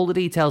 I'll have all the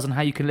details on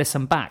how you can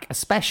listen back,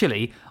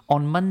 especially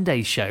on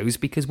Monday's shows,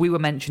 because we were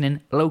mentioning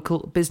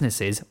local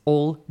businesses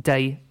all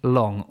day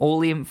long. All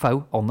the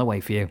info on the way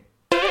for you.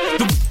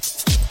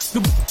 I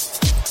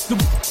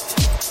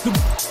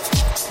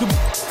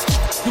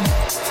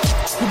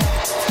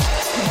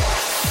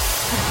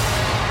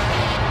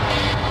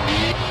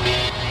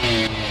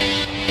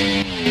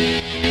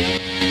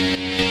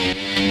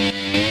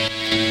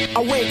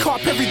wake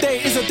up every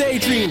day is a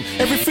daydream.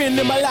 Everything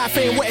in my life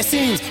ain't what it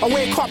seems. I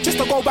wake up just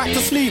to go back to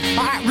sleep.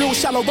 I act real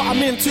shallow, but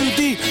I'm in too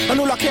deep. And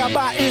all I care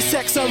about is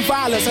sex and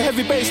violence. A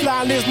heavy bass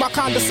line is my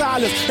kind of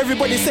silence.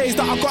 Everybody says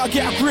that I gotta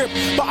get a grip,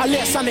 but I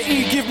let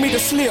sanity give me the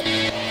slip.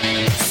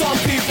 Some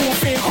people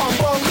think I'm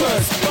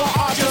bonkers, but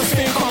I just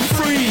think I'm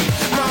free.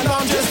 Man,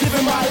 I'm just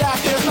living my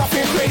life, there's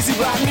nothing crazy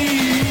about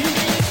me.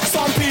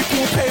 Some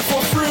people pay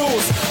for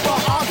thrills, but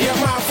I get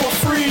mine for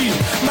free.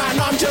 Man,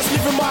 I'm just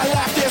living my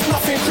life, there's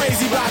nothing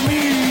crazy about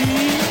me.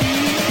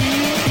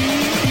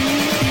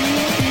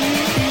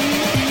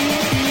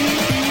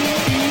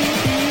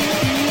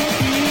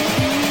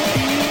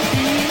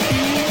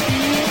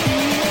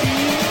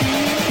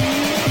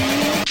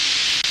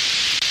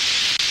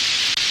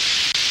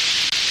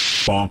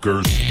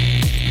 Bonkers.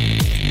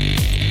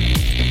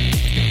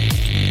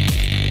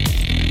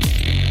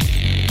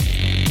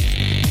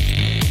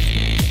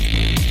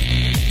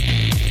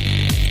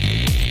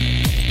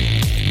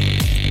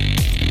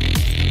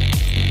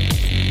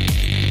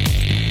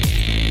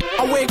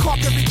 I wake up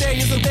every day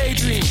is a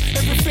daydream.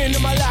 Everything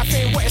in my life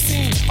ain't what it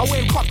seems. I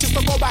wake up just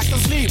to go back to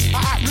sleep. I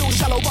act real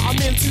shallow, but I'm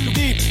in too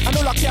deep. And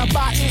all I care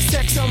about is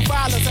sex and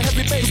violence. A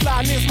heavy bass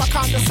line is my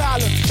kind of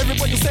silence.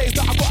 Everybody says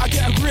that I gotta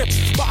get a grip,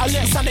 but I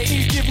let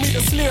sanity give me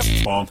the slip.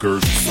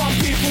 Bonkers. Some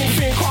people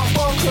think I'm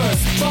bonkers,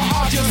 but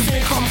I just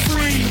think I'm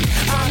free.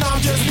 And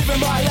I'm just living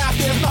my life,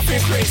 there's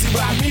nothing crazy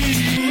about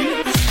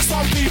me.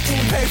 Some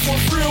people pay for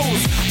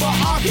thrills, but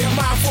I get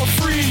mine for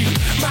free.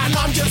 Man,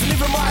 I'm just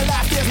living my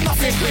life, there's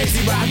nothing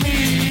crazy about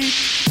me.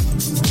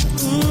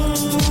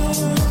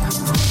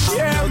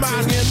 Yeah,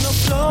 man, in the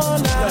floor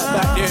now.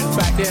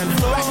 Back then.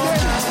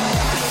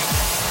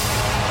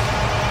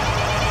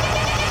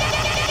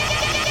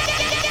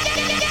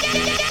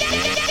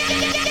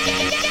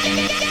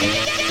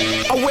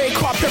 I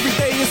wake up every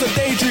day is a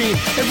daydream.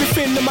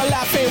 Everything in my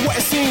life ain't what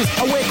it seems.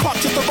 I wake up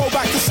just to go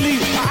back to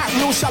sleep. I act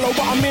real shallow,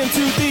 but I'm in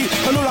too deep.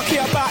 And all I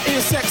care about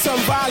is sex and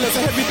violence.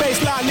 A heavy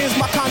bass line is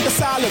my kind of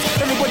silence.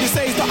 Everybody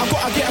says that I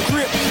gotta get a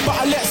grip, but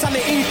I let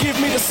sanity give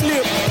me the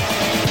slip.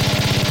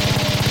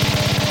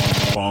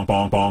 Bonk,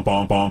 bonk, bonk,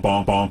 bonk, bonk,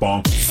 bonk, bonk,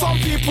 bonk. Some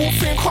people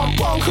think I'm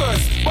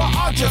bonkers, but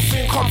I just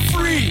think I'm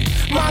free.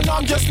 Man,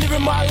 I'm just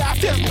living my life,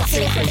 there's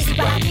nothing crazy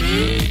about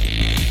me.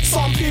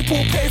 Some people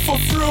pay for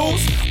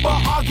thrills,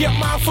 but I get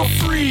mine for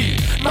free.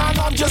 Man,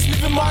 I'm just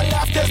living my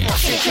life, there's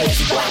nothing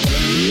crazy about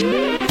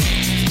me.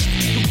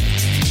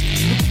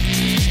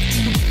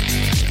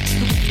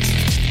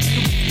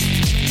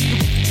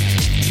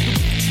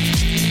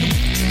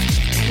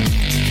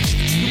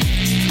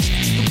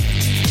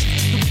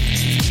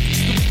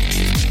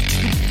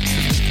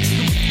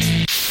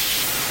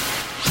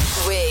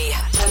 We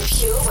are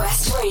Pure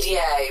West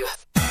Radio.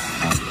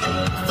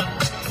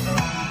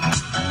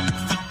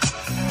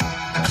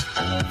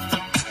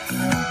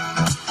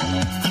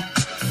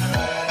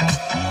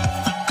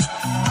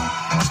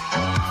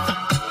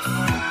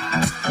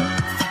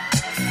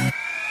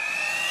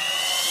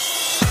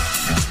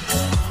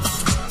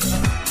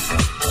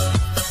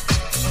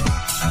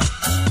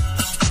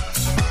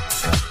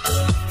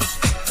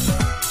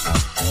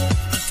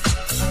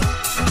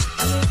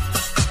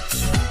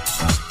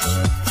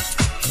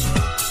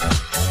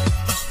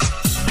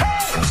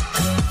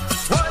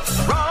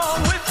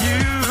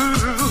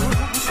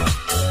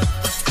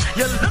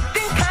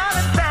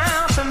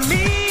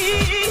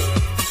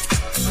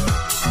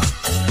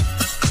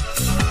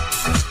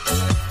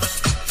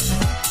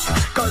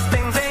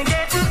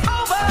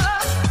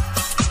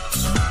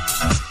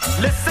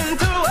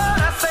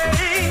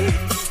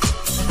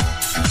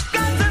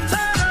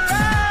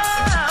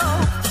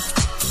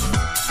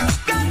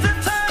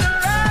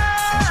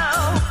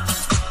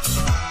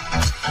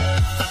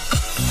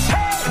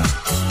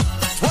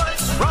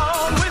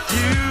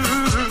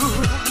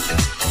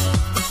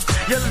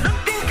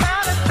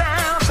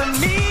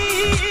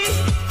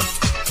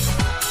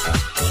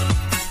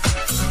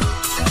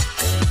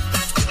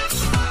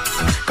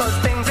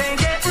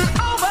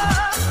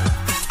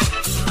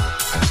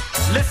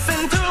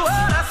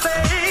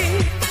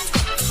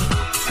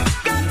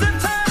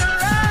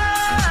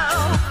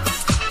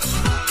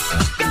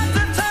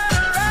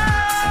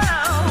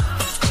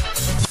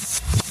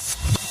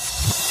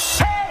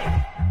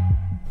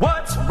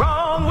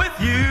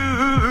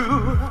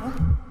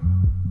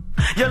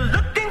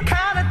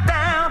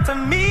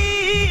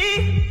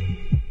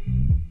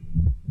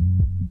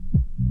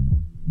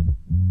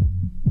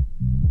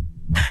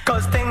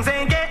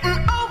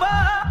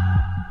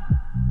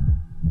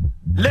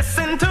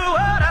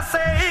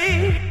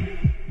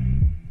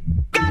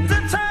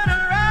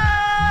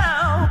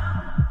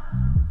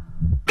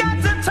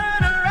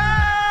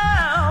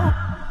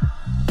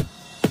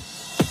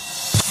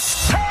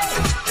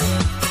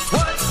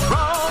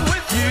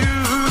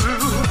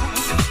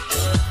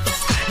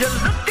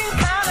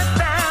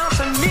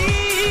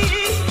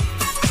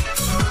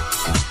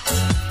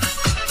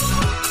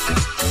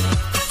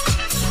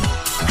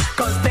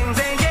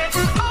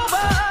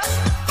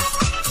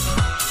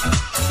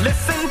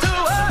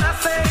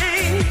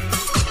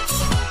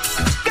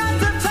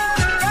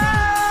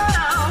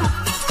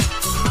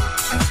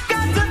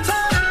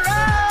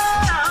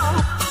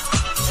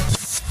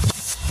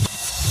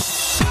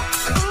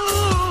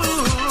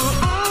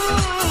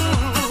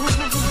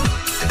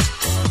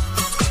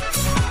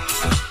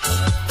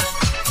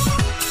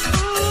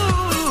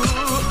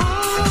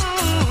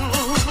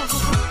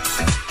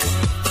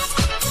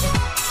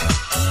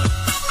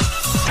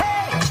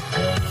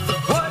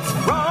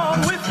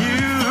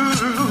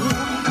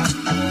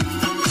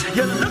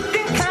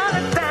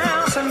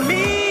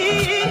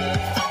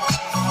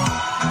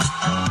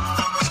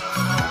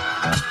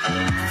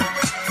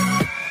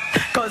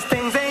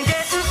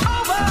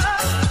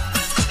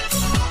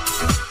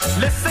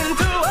 Listen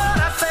to what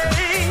I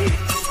say.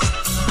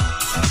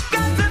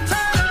 Got to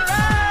turn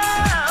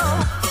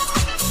around.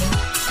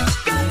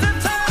 Got to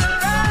turn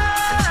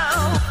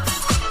around.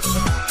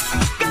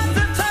 Got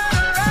to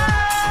turn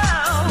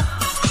around.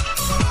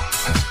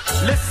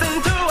 Listen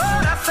to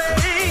what I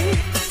say.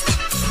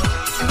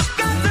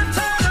 Got to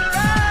turn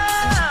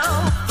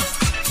around.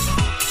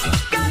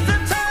 Got to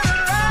turn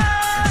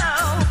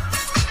around.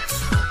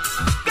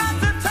 Got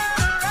to turn around.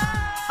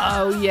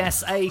 Oh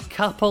yes, a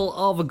couple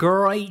of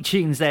great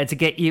tunes there to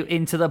get you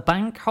into the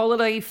bank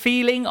holiday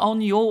feeling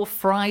on your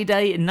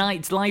Friday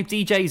night. Live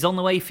DJs on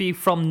the way for you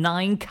from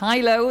 9.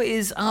 Kylo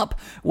is up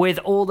with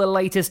all the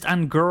latest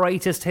and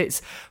greatest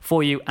hits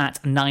for you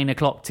at 9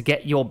 o'clock to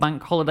get your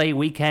bank holiday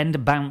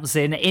weekend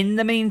bouncing. In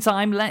the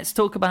meantime, let's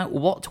talk about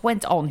what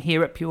went on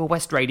here at Pure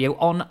West Radio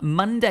on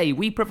Monday.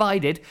 We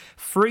provided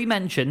free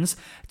mentions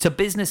to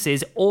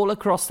businesses all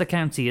across the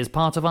county as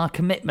part of our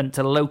commitment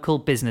to local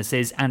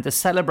businesses and to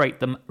celebrate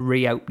them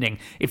reopening.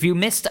 If you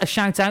missed a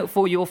shout out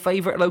for your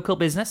favourite local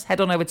business,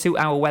 head on over to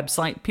our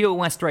website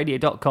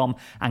purewestradio.com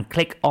and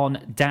click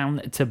on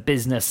Down to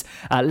Business.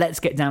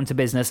 Let's get down to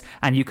business,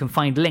 and you can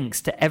find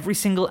links to every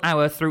single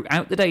hour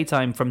throughout the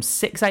daytime from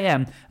 6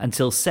 a.m.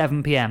 until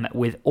 7 p.m.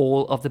 with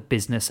all of the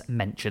business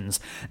mentions.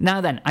 Now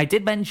then, I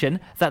did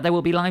mention that there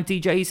will be live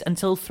DJs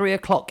until 3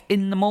 o'clock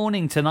in the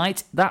morning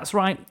tonight. That's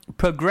right,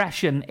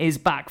 Progression is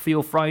back for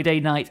your Friday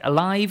night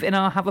live in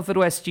our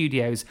Haverfordwest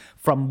studios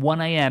from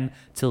 1 a.m.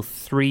 till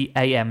 3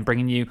 a.m,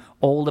 bringing you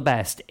all the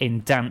best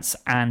in dance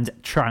and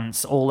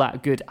trance, all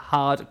that good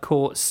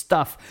hardcore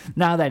stuff.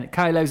 Now then,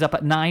 Kylo's up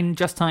at 9,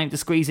 just time to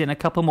squeeze in a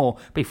couple more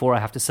before I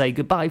have to say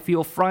goodbye for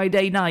your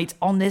Friday night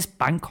on this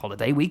bank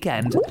holiday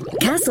weekend.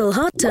 Castle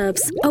Hot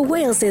Tubs are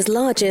Wales's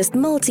largest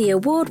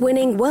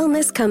multi-award-winning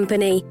wellness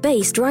company,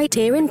 based right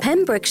here in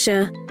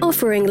Pembrokeshire,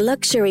 offering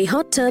luxury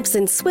hot tubs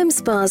and swim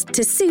spas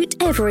to suit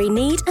every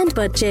need and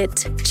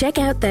budget. Check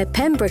out their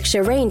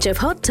Pembrokeshire range of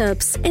hot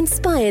tubs,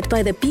 inspired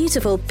by the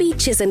beautiful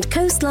beaches and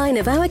coastline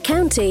of our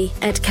county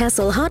at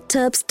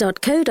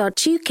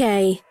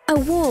castlehottubs.co.uk. A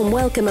warm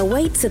welcome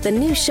awaits at the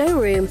new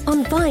showroom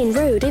on Vine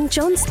Road in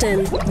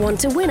Johnston. Want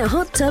to win a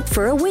hot tub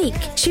for a week?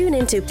 Tune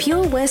into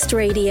Pure West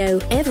Radio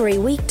every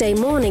weekday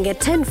morning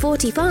at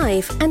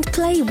 10:45 and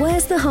play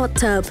Where's the Hot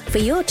Tub for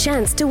your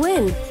chance to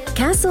win.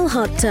 Castle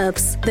Hot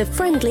Tubs, the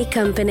friendly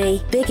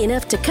company, big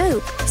enough to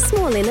cope,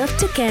 small enough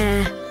to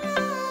care.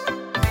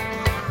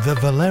 The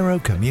Valero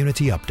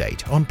Community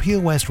Update on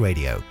Pure West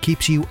Radio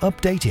keeps you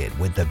updated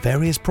with the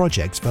various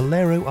projects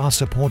Valero are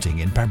supporting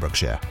in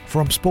Pembrokeshire,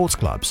 from sports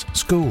clubs,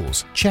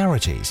 schools,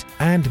 charities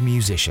and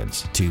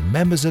musicians to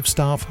members of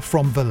staff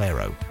from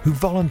Valero who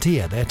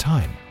volunteer their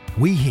time.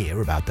 We hear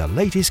about the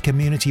latest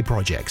community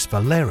projects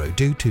Valero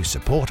do to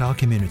support our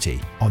community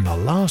on the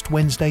last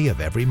Wednesday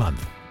of every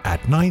month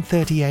at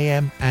 9:30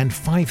 a.m. and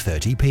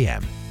 5:30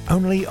 p.m.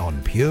 only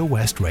on Pure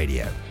West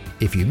Radio.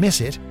 If you miss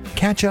it,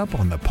 catch up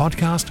on the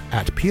podcast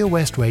at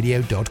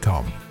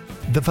purewestradio.com.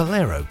 The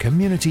Valero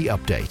Community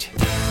Update.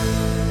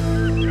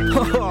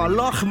 Oh,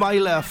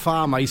 Lochmeyler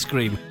Farm Ice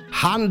Cream.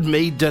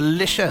 Handmade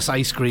delicious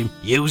ice cream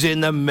using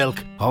the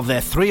milk of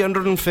their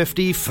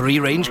 350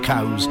 free-range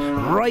cows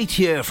right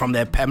here from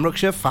their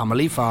Pembrokeshire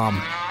family farm.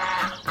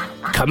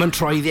 Come and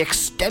try the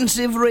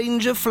extensive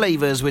range of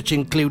flavours which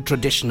include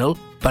traditional,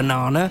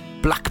 banana,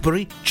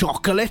 blackberry,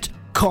 chocolate,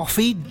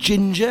 coffee,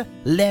 ginger,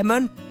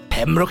 lemon,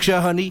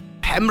 Pembrokeshire honey,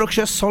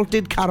 Pembrokeshire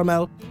salted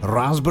caramel,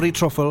 raspberry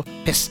truffle,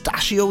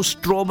 pistachio,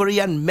 strawberry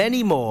and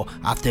many more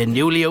at their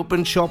newly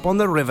opened shop on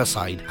the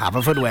Riverside,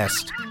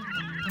 Haverfordwest.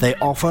 They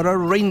offer a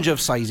range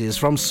of sizes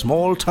from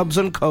small tubs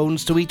and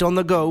cones to eat on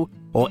the go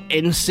or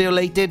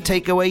insulated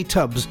takeaway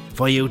tubs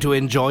for you to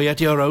enjoy at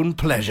your own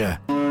pleasure.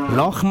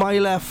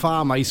 Lochmeyler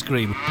Farm Ice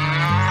Cream.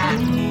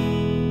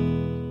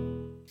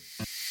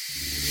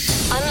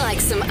 Unlike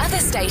some other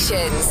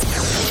stations,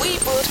 we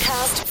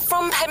broadcast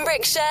from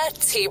Pembrokeshire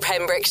to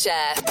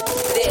Pembrokeshire.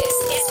 This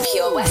is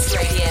Pure West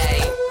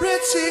Radio.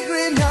 Pretty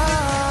green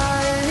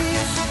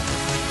eyes,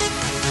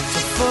 so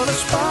full of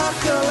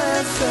sparkle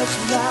and such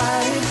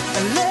light.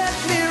 And let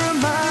me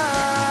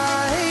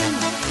remind,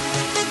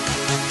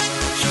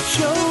 she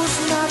chose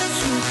not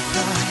to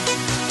cry.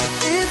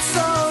 It's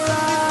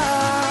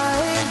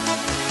alright,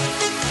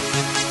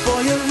 for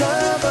your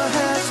lover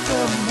has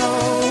come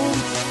home.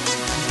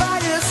 By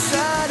your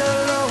side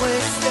I'll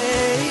always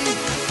stay.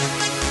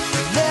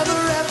 Never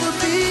ever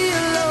be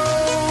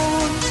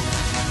alone.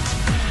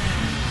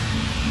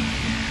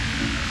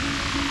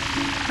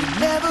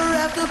 Never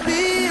have to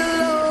be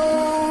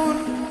alone.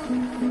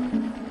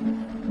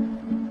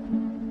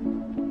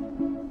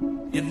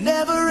 You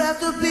never have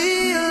to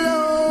be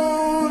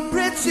alone.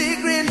 Pretty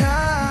green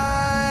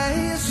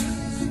eyes,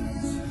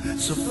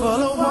 so full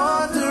of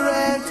wonder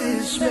and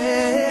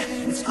despair.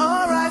 It's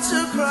alright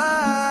to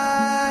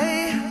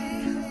cry,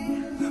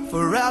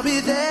 for I'll be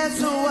there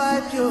to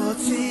wipe your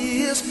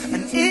tears.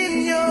 And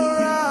in your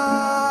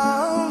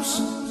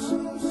arms,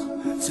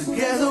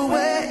 together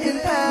we're in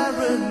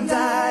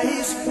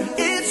paradise. And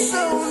it's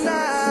so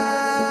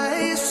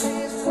nice.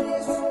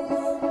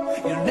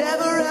 You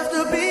never have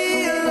to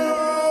be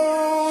alone.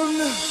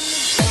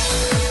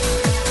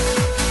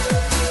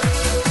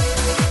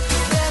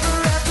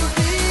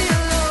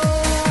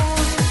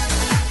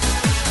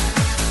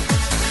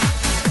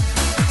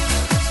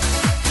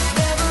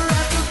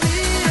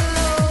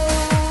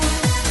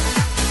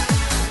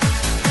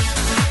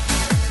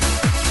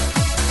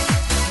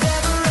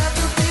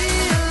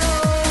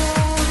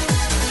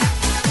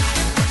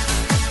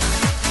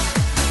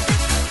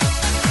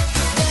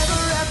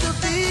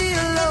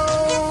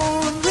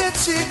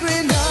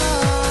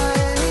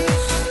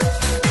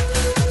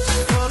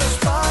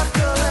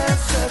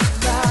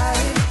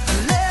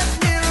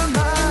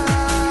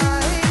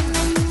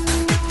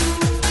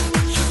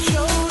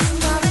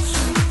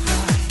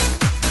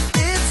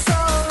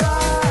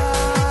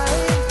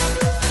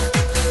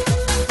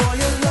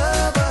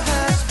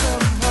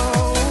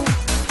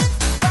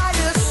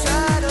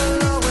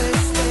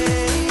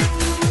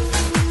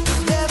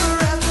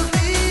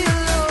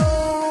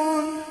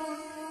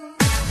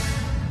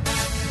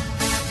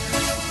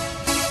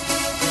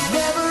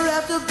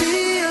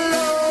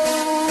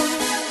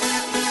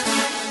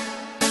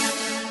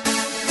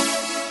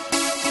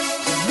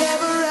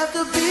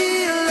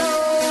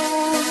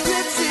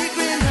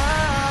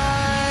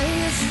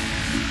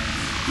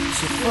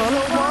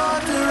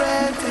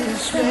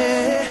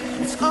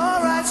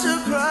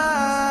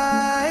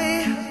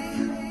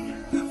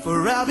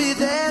 I'll be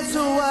there to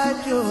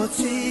wipe your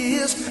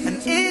tears,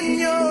 and in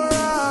your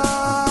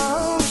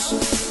arms,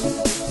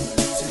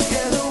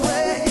 together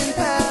we're in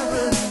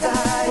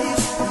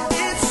paradise.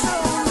 It's so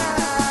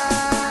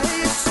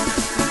nice.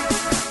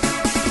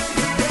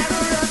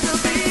 Never have to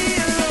be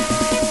alone.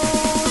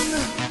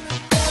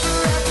 Never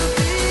have to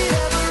be,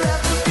 ever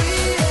have to be,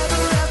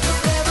 ever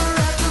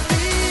have to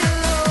be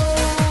alone.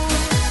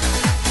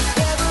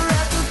 Never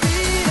have to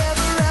be,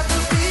 ever have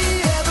to be,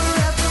 ever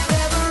have to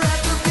be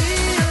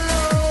alone.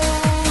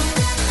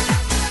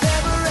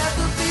 Never have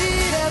to be,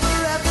 ever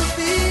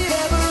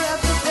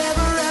have to be,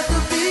 ever have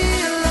to be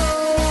alone.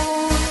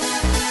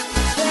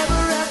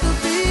 Never have to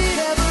be,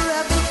 ever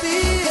have to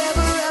be,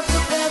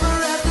 ever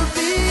have to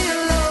be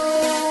alone.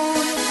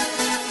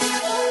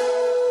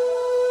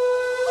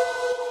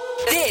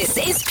 This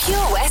is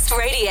Pure West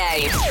Radio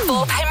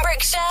for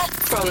Pembrokeshire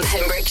from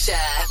Pembrokeshire.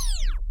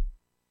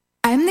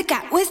 I'm the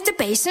cat with the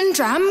bass and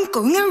drum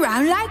going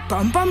around like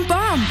bum bum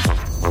bum.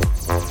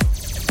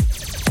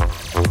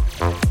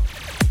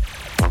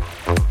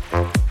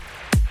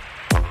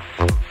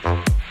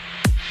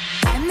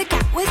 I'm the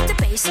cat with the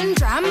bass and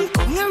drum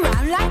going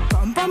around like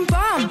bum bum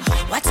bum.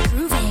 What's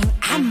grooving?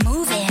 I'm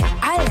moving.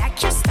 I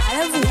like your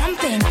style of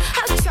lumping.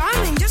 How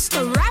charming, just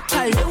a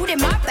rapper. Load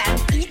him up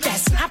and eat that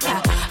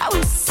snapper. I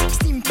was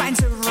 16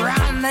 pints of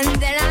rum and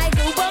then I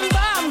go bum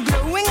bum.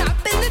 Glowing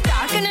up in the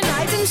dark and the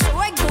night, and so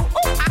I go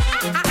oh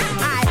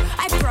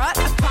I brought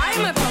a pie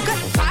in my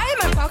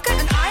pocket,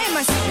 and I am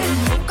a second.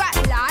 No got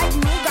life,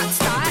 no got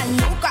style,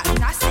 no got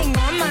nothing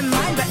on my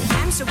mind, but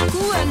I'm so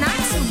cool and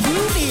I'm so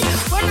groovy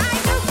when I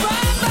go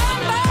bum bum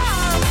bum.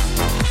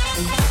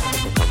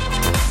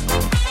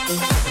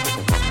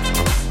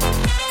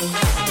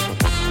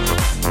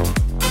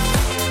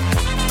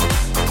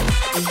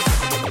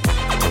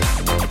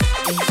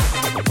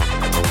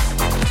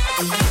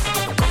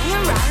 Going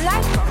around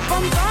like bum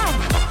bum bum.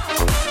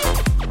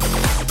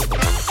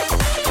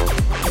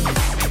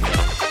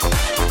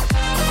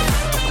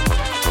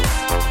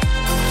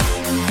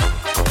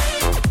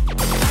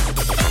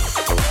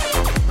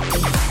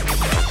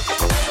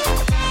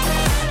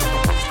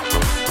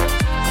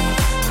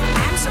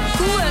 I'm so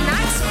cool and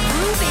I'm so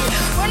groovy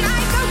when I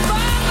go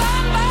bum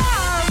bum bum.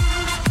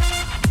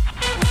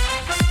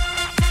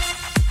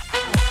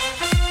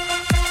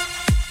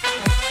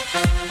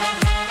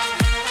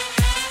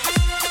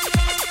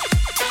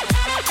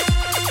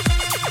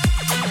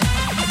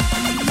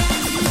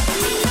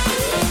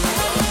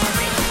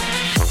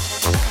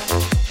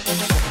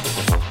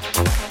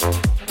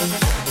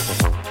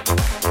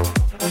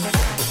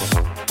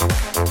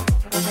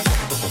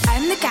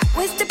 I'm the cat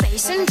with the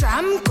bass and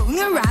drum going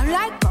around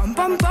like bum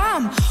bum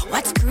bum.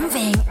 What's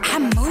grooving?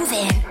 I'm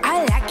moving.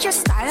 I like your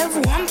style of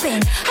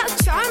lumping. How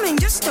charming,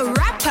 just a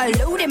rapper.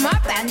 Load him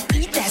up and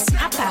eat that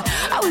snapper.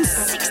 I was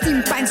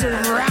 16 pints of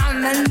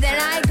rum and then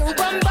I go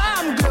bum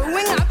bum.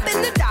 Glowing up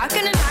in the dark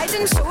and the night,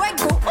 and so I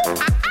go oh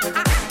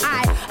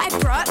I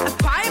brought a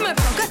pie in my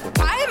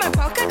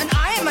pocket, and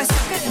I am a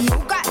sucker. No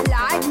got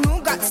life, no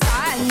got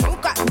style, no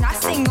got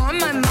nothing on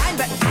my mind,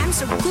 but I'm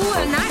so cool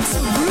and I'm so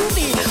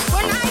groovy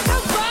when I go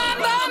bum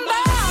bum bum.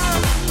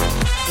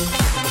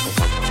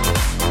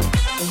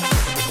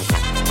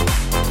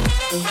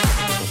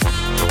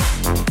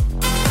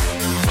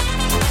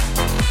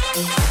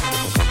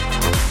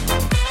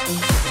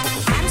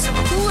 I'm so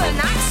cool and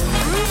I'm so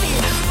groovy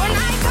when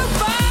I go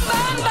bum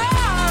bum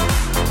bum.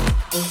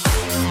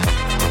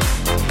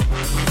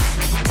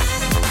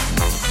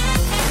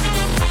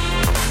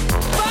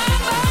 Bum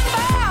bum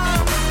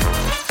bum.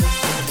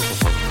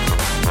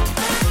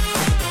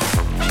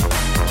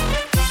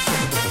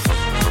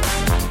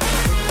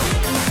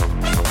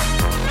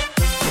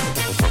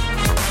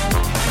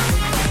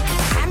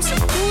 I'm so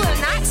cool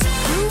and I'm so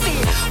groovy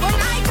when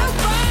I go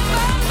bum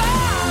bum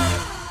bum.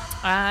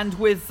 And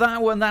with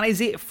that one, that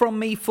is it from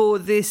me for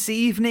this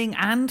evening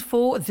and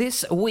for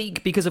this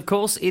week, because of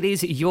course it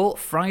is your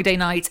Friday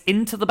night.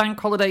 Into the bank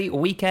holiday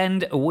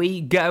weekend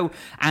we go,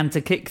 and to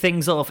kick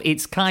things off,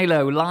 it's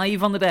Kylo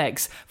live on the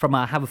decks from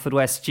our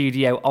Haverfordwest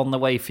studio on the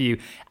way for you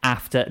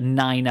after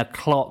 9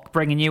 o'clock,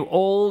 bringing you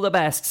all the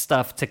best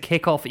stuff to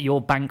kick off your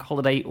bank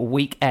holiday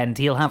weekend.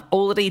 He'll have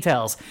all the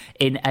details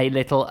in a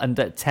little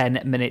under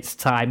 10 minutes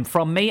time.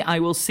 From me, I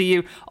will see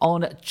you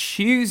on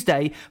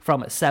Tuesday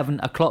from 7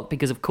 o'clock,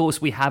 because of course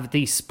we have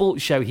the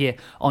sports show here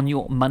on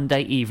your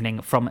Monday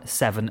evening from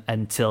 7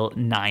 until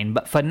 9.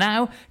 But for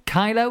now,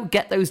 Kylo,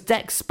 get those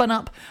decks spun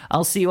up.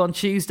 I'll see you on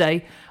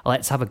Tuesday.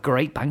 Let's have a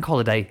great bank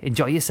holiday.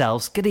 Enjoy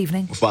yourselves. Good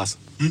evening. Boss,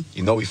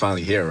 you know we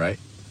finally here, right?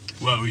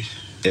 Well,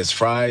 It's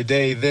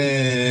Friday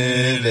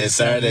then, it's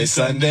Saturday,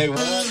 Sunday.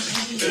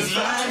 It's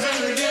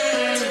Friday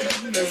again.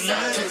 It's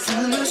Friday,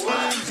 Sunday.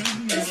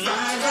 It's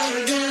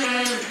Friday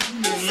again.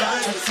 It's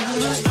Friday,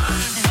 Sunday.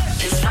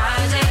 It's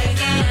Friday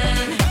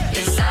again.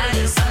 It's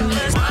Saturday,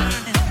 Sunday.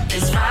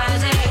 It's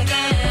Friday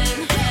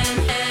again.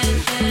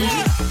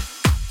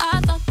 I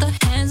thought the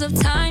hands of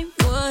time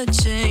would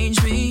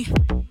change me,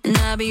 and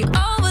I'd be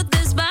over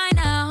this by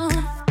now.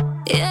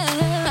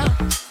 Yeah,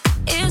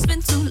 it's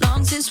been too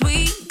long since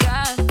we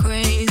got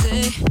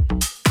crazy.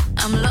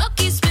 I'm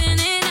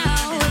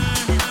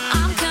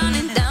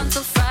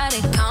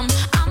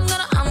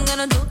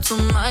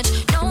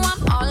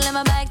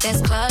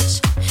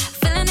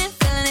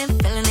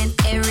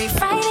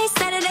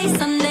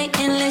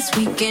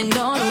weekend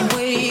on a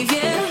wave,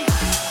 yeah.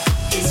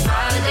 It's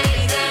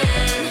Friday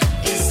then,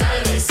 it's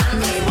Saturday,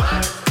 Sunday,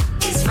 what?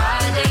 It's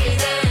Friday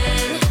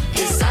then,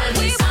 it's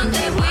Saturday,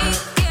 Sunday,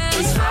 weekend.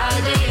 It's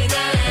Friday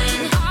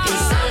then,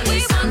 it's Saturday,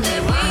 Sunday,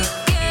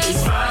 weekend.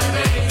 It's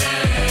Friday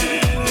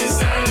then, it's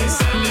Saturday,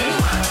 Sunday,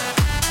 what?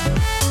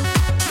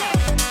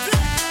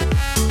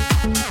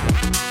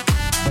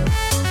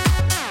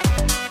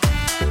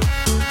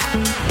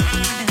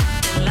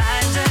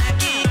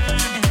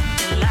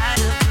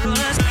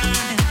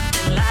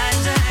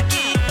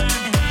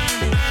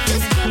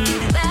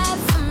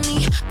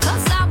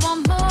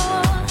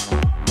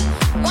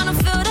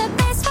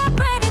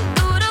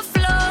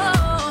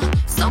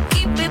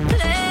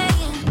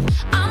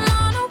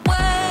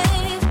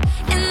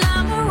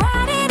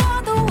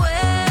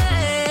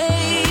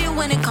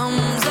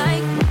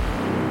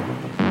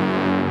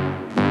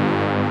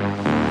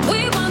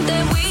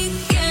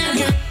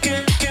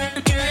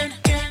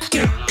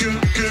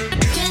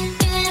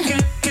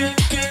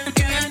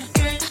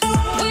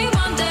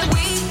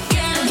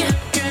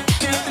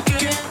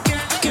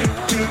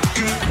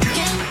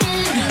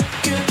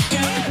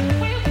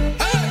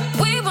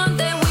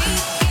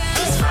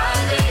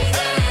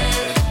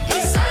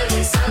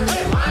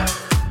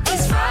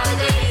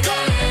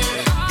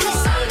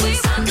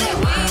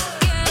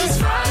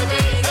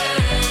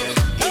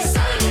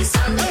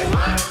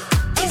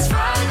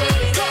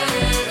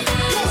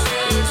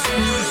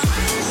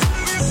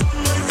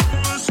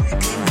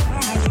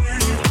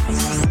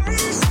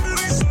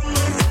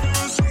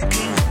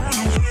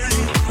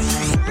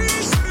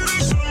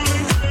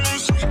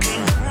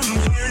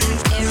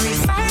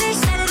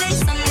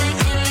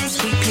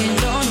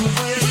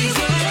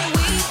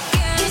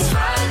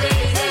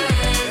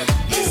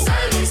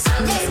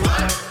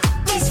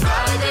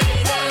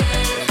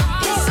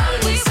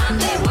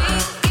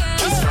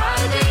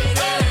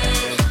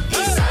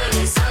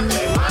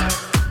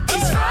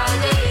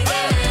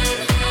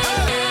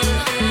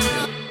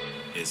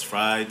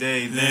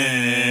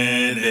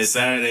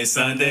 Saturday,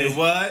 Sunday,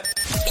 what?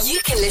 You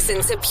can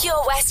listen to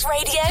Pure West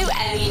Radio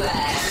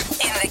anywhere.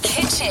 In the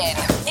kitchen,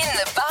 in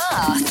the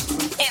bath,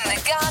 in the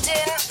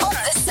garden, on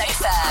the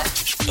sofa,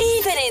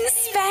 even in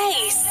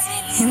space.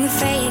 In the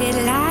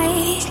faded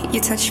light, you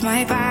touch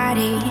my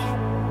body.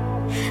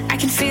 I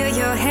can feel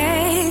your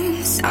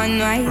hands on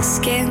my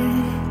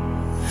skin.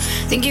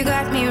 Think you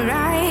got me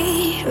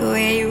right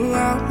where you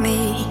want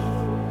me,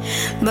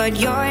 but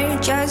you're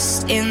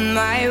just in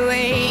my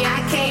way.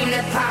 I came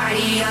to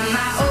party on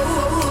my own.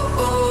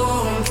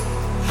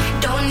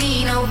 Don't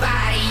need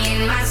nobody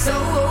in my soul.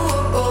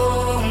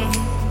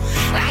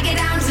 I get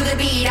down to the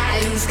beat,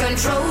 I lose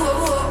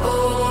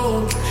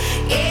control.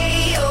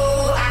 Yeah,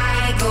 oh,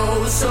 I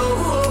go so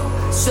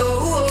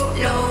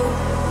low.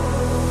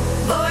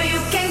 Boy,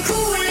 you can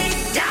cool it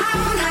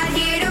down. Not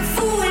here to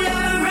fool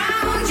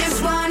around.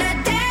 Just wanna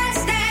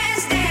dance,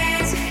 dance,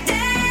 dance,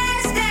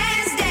 dance,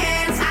 dance,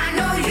 dance. I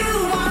know you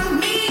want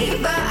me,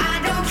 but I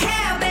don't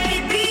care,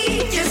 baby.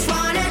 Just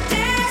wanna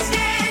dance,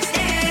 dance,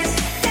 dance,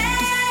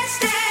 dance,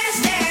 dance,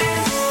 dance.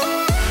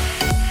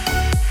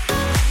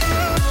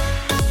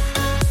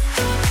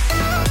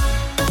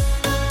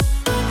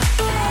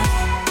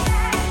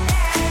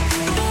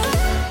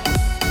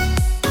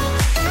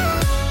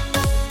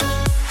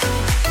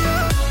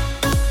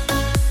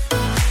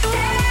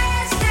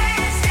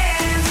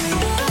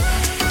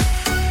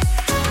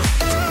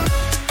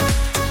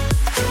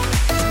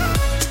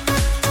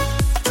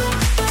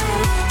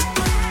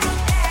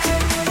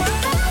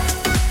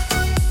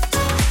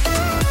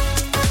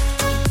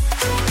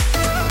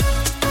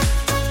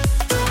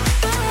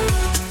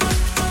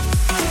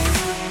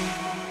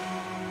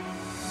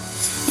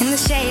 In the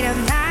shade of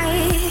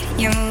night,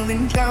 you're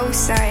moving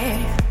closer.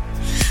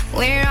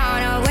 We're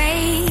on our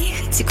way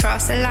to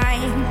cross the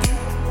line.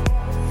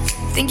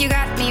 Think you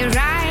got me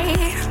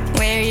right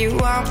where you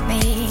want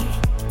me,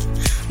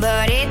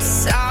 but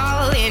it's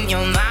all in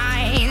your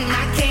mind.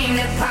 I came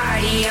to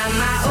party on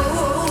my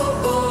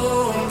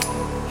own.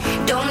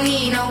 Don't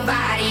need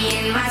nobody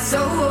in my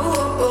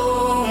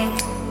soul.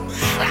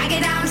 I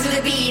get down to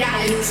the beat,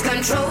 I lose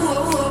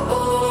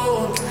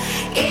control.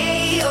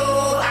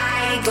 Ayo,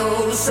 I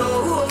go so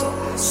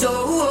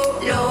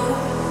low.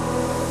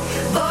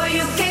 Boy,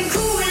 you can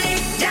cool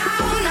it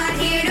down. Not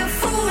here to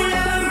fool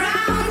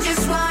around.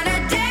 Just wanna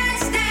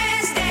dance,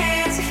 dance,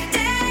 dance,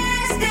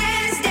 dance,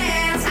 dance,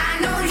 dance. I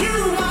know you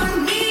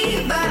want me,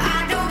 but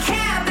I don't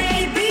care,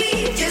 baby.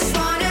 Just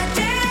wanna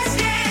dance,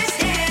 dance,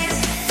 dance,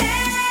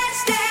 dance,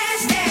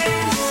 dance,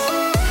 dance.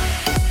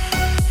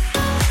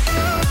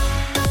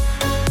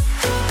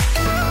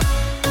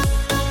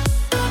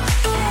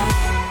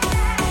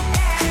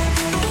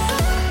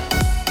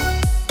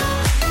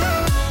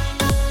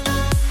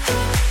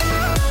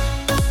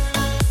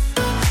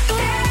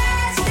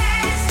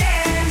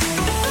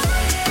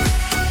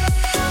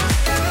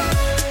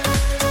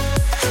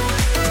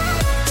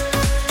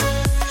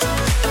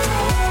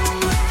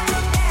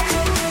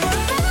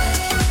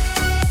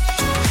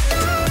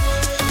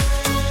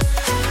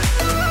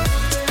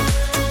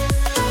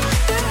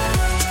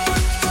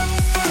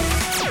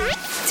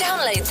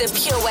 the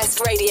Pure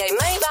West Radio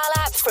mobile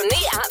app from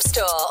the App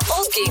Store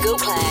or Google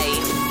Play.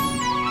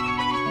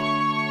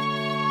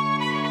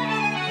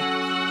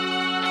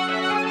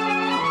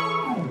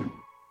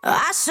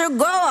 I should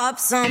grow up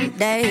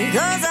someday,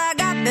 'cause I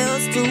got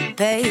bills to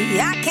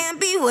pay. I can't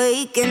be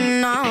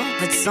waking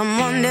up at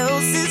someone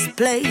else's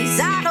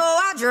place. I know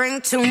I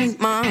drink too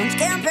much,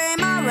 can't pay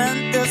my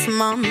rent this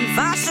month.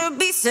 I should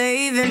be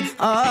saving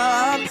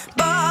up,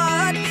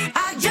 but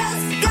I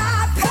just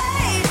got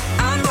paid.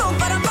 I'm broke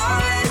but I'm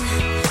boring,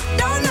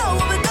 don't know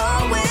where we're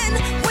going.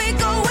 We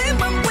go in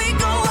when we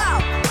go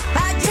out.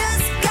 I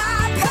just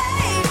got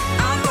paid.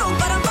 I'm broke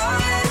but I'm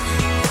boring,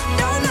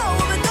 don't know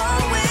where we're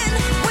going.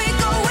 We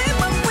go in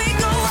when we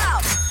go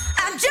out.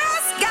 I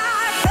just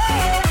got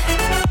paid.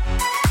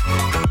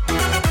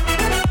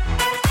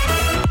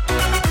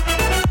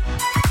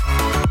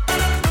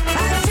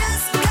 I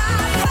just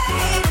got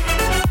paid.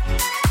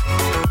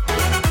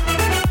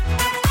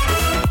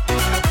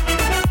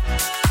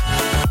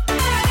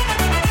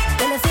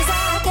 Well, it feels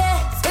like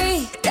every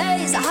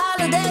day's a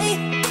holiday,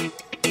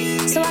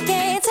 so I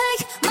can't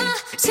take my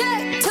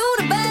check to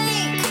the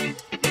bank.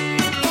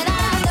 And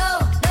I know,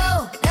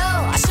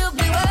 I should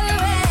be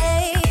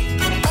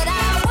worried, but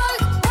I work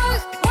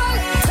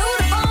to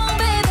the bone,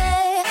 baby.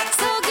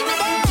 So give me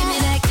that, give me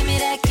that, give me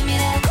that, give me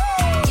that,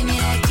 give me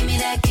that, give me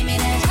that, give me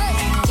that,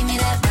 give me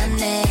that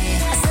money.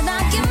 I said,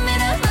 now give me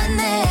that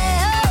money.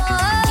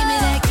 Oh, give me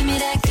that, give me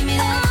that, give me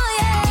that. Oh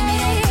yeah, give me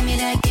that, give me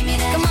that, give me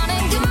that. Come on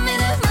and give me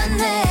that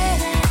money.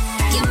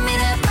 Give me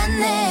that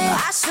money.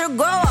 I should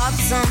grow up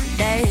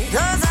someday,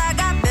 'cause I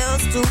got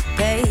bills to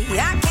pay.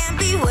 I can't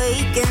be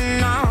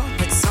waking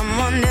up at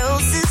someone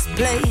else's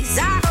place.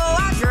 I know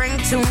I drink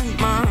too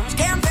much,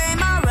 can't pay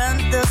my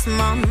rent this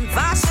month.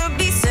 I should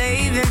be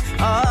saving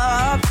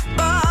up,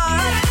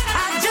 but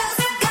I just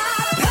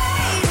got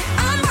paid.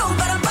 I'm broke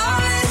but I'm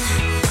boring,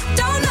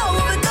 don't know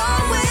where we're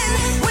going.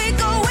 We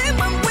go in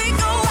when we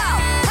go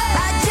out.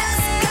 I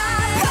just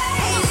got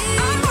paid.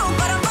 I'm broke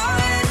but I'm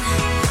boring,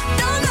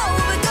 don't know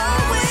where we're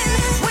going.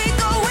 We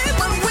go in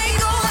when we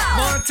go out.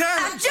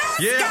 Montana. I just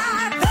Yeah.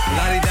 got paid.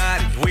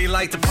 Lottie-dottie, we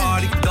like to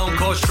party. Don't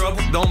cause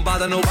trouble, don't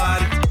bother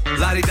nobody.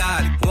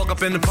 Lottie-dottie, walk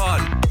up in the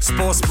party.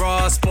 Sports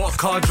bra, sport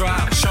car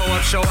drive. Show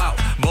up, show out.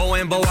 Bow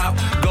in, bow out.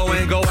 Go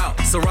in, go out.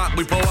 So rock,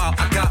 we pull out.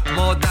 I got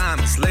more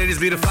diamonds. Ladies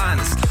be the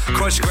finest.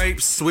 Crush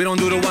grapes, we don't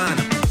do the wine.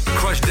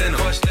 Crush dinner,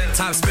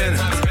 top spinner.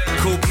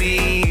 Coupe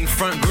me,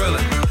 front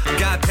griller.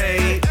 Got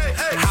paid,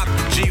 hop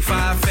the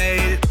G5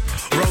 faded.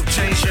 Rope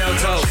chain, shell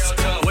toes.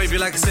 Wave you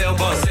like a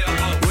sailboat.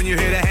 When you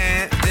hear the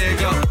hand, there you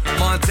go.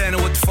 Montana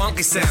with the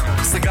funky sound.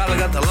 Sagala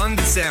got the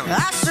London sound.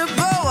 I should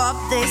grow up,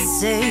 they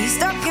say,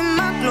 stuck in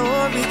my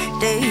glory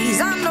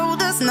days. I know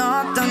there's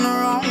nothing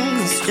wrong,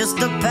 it's just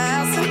a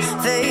passing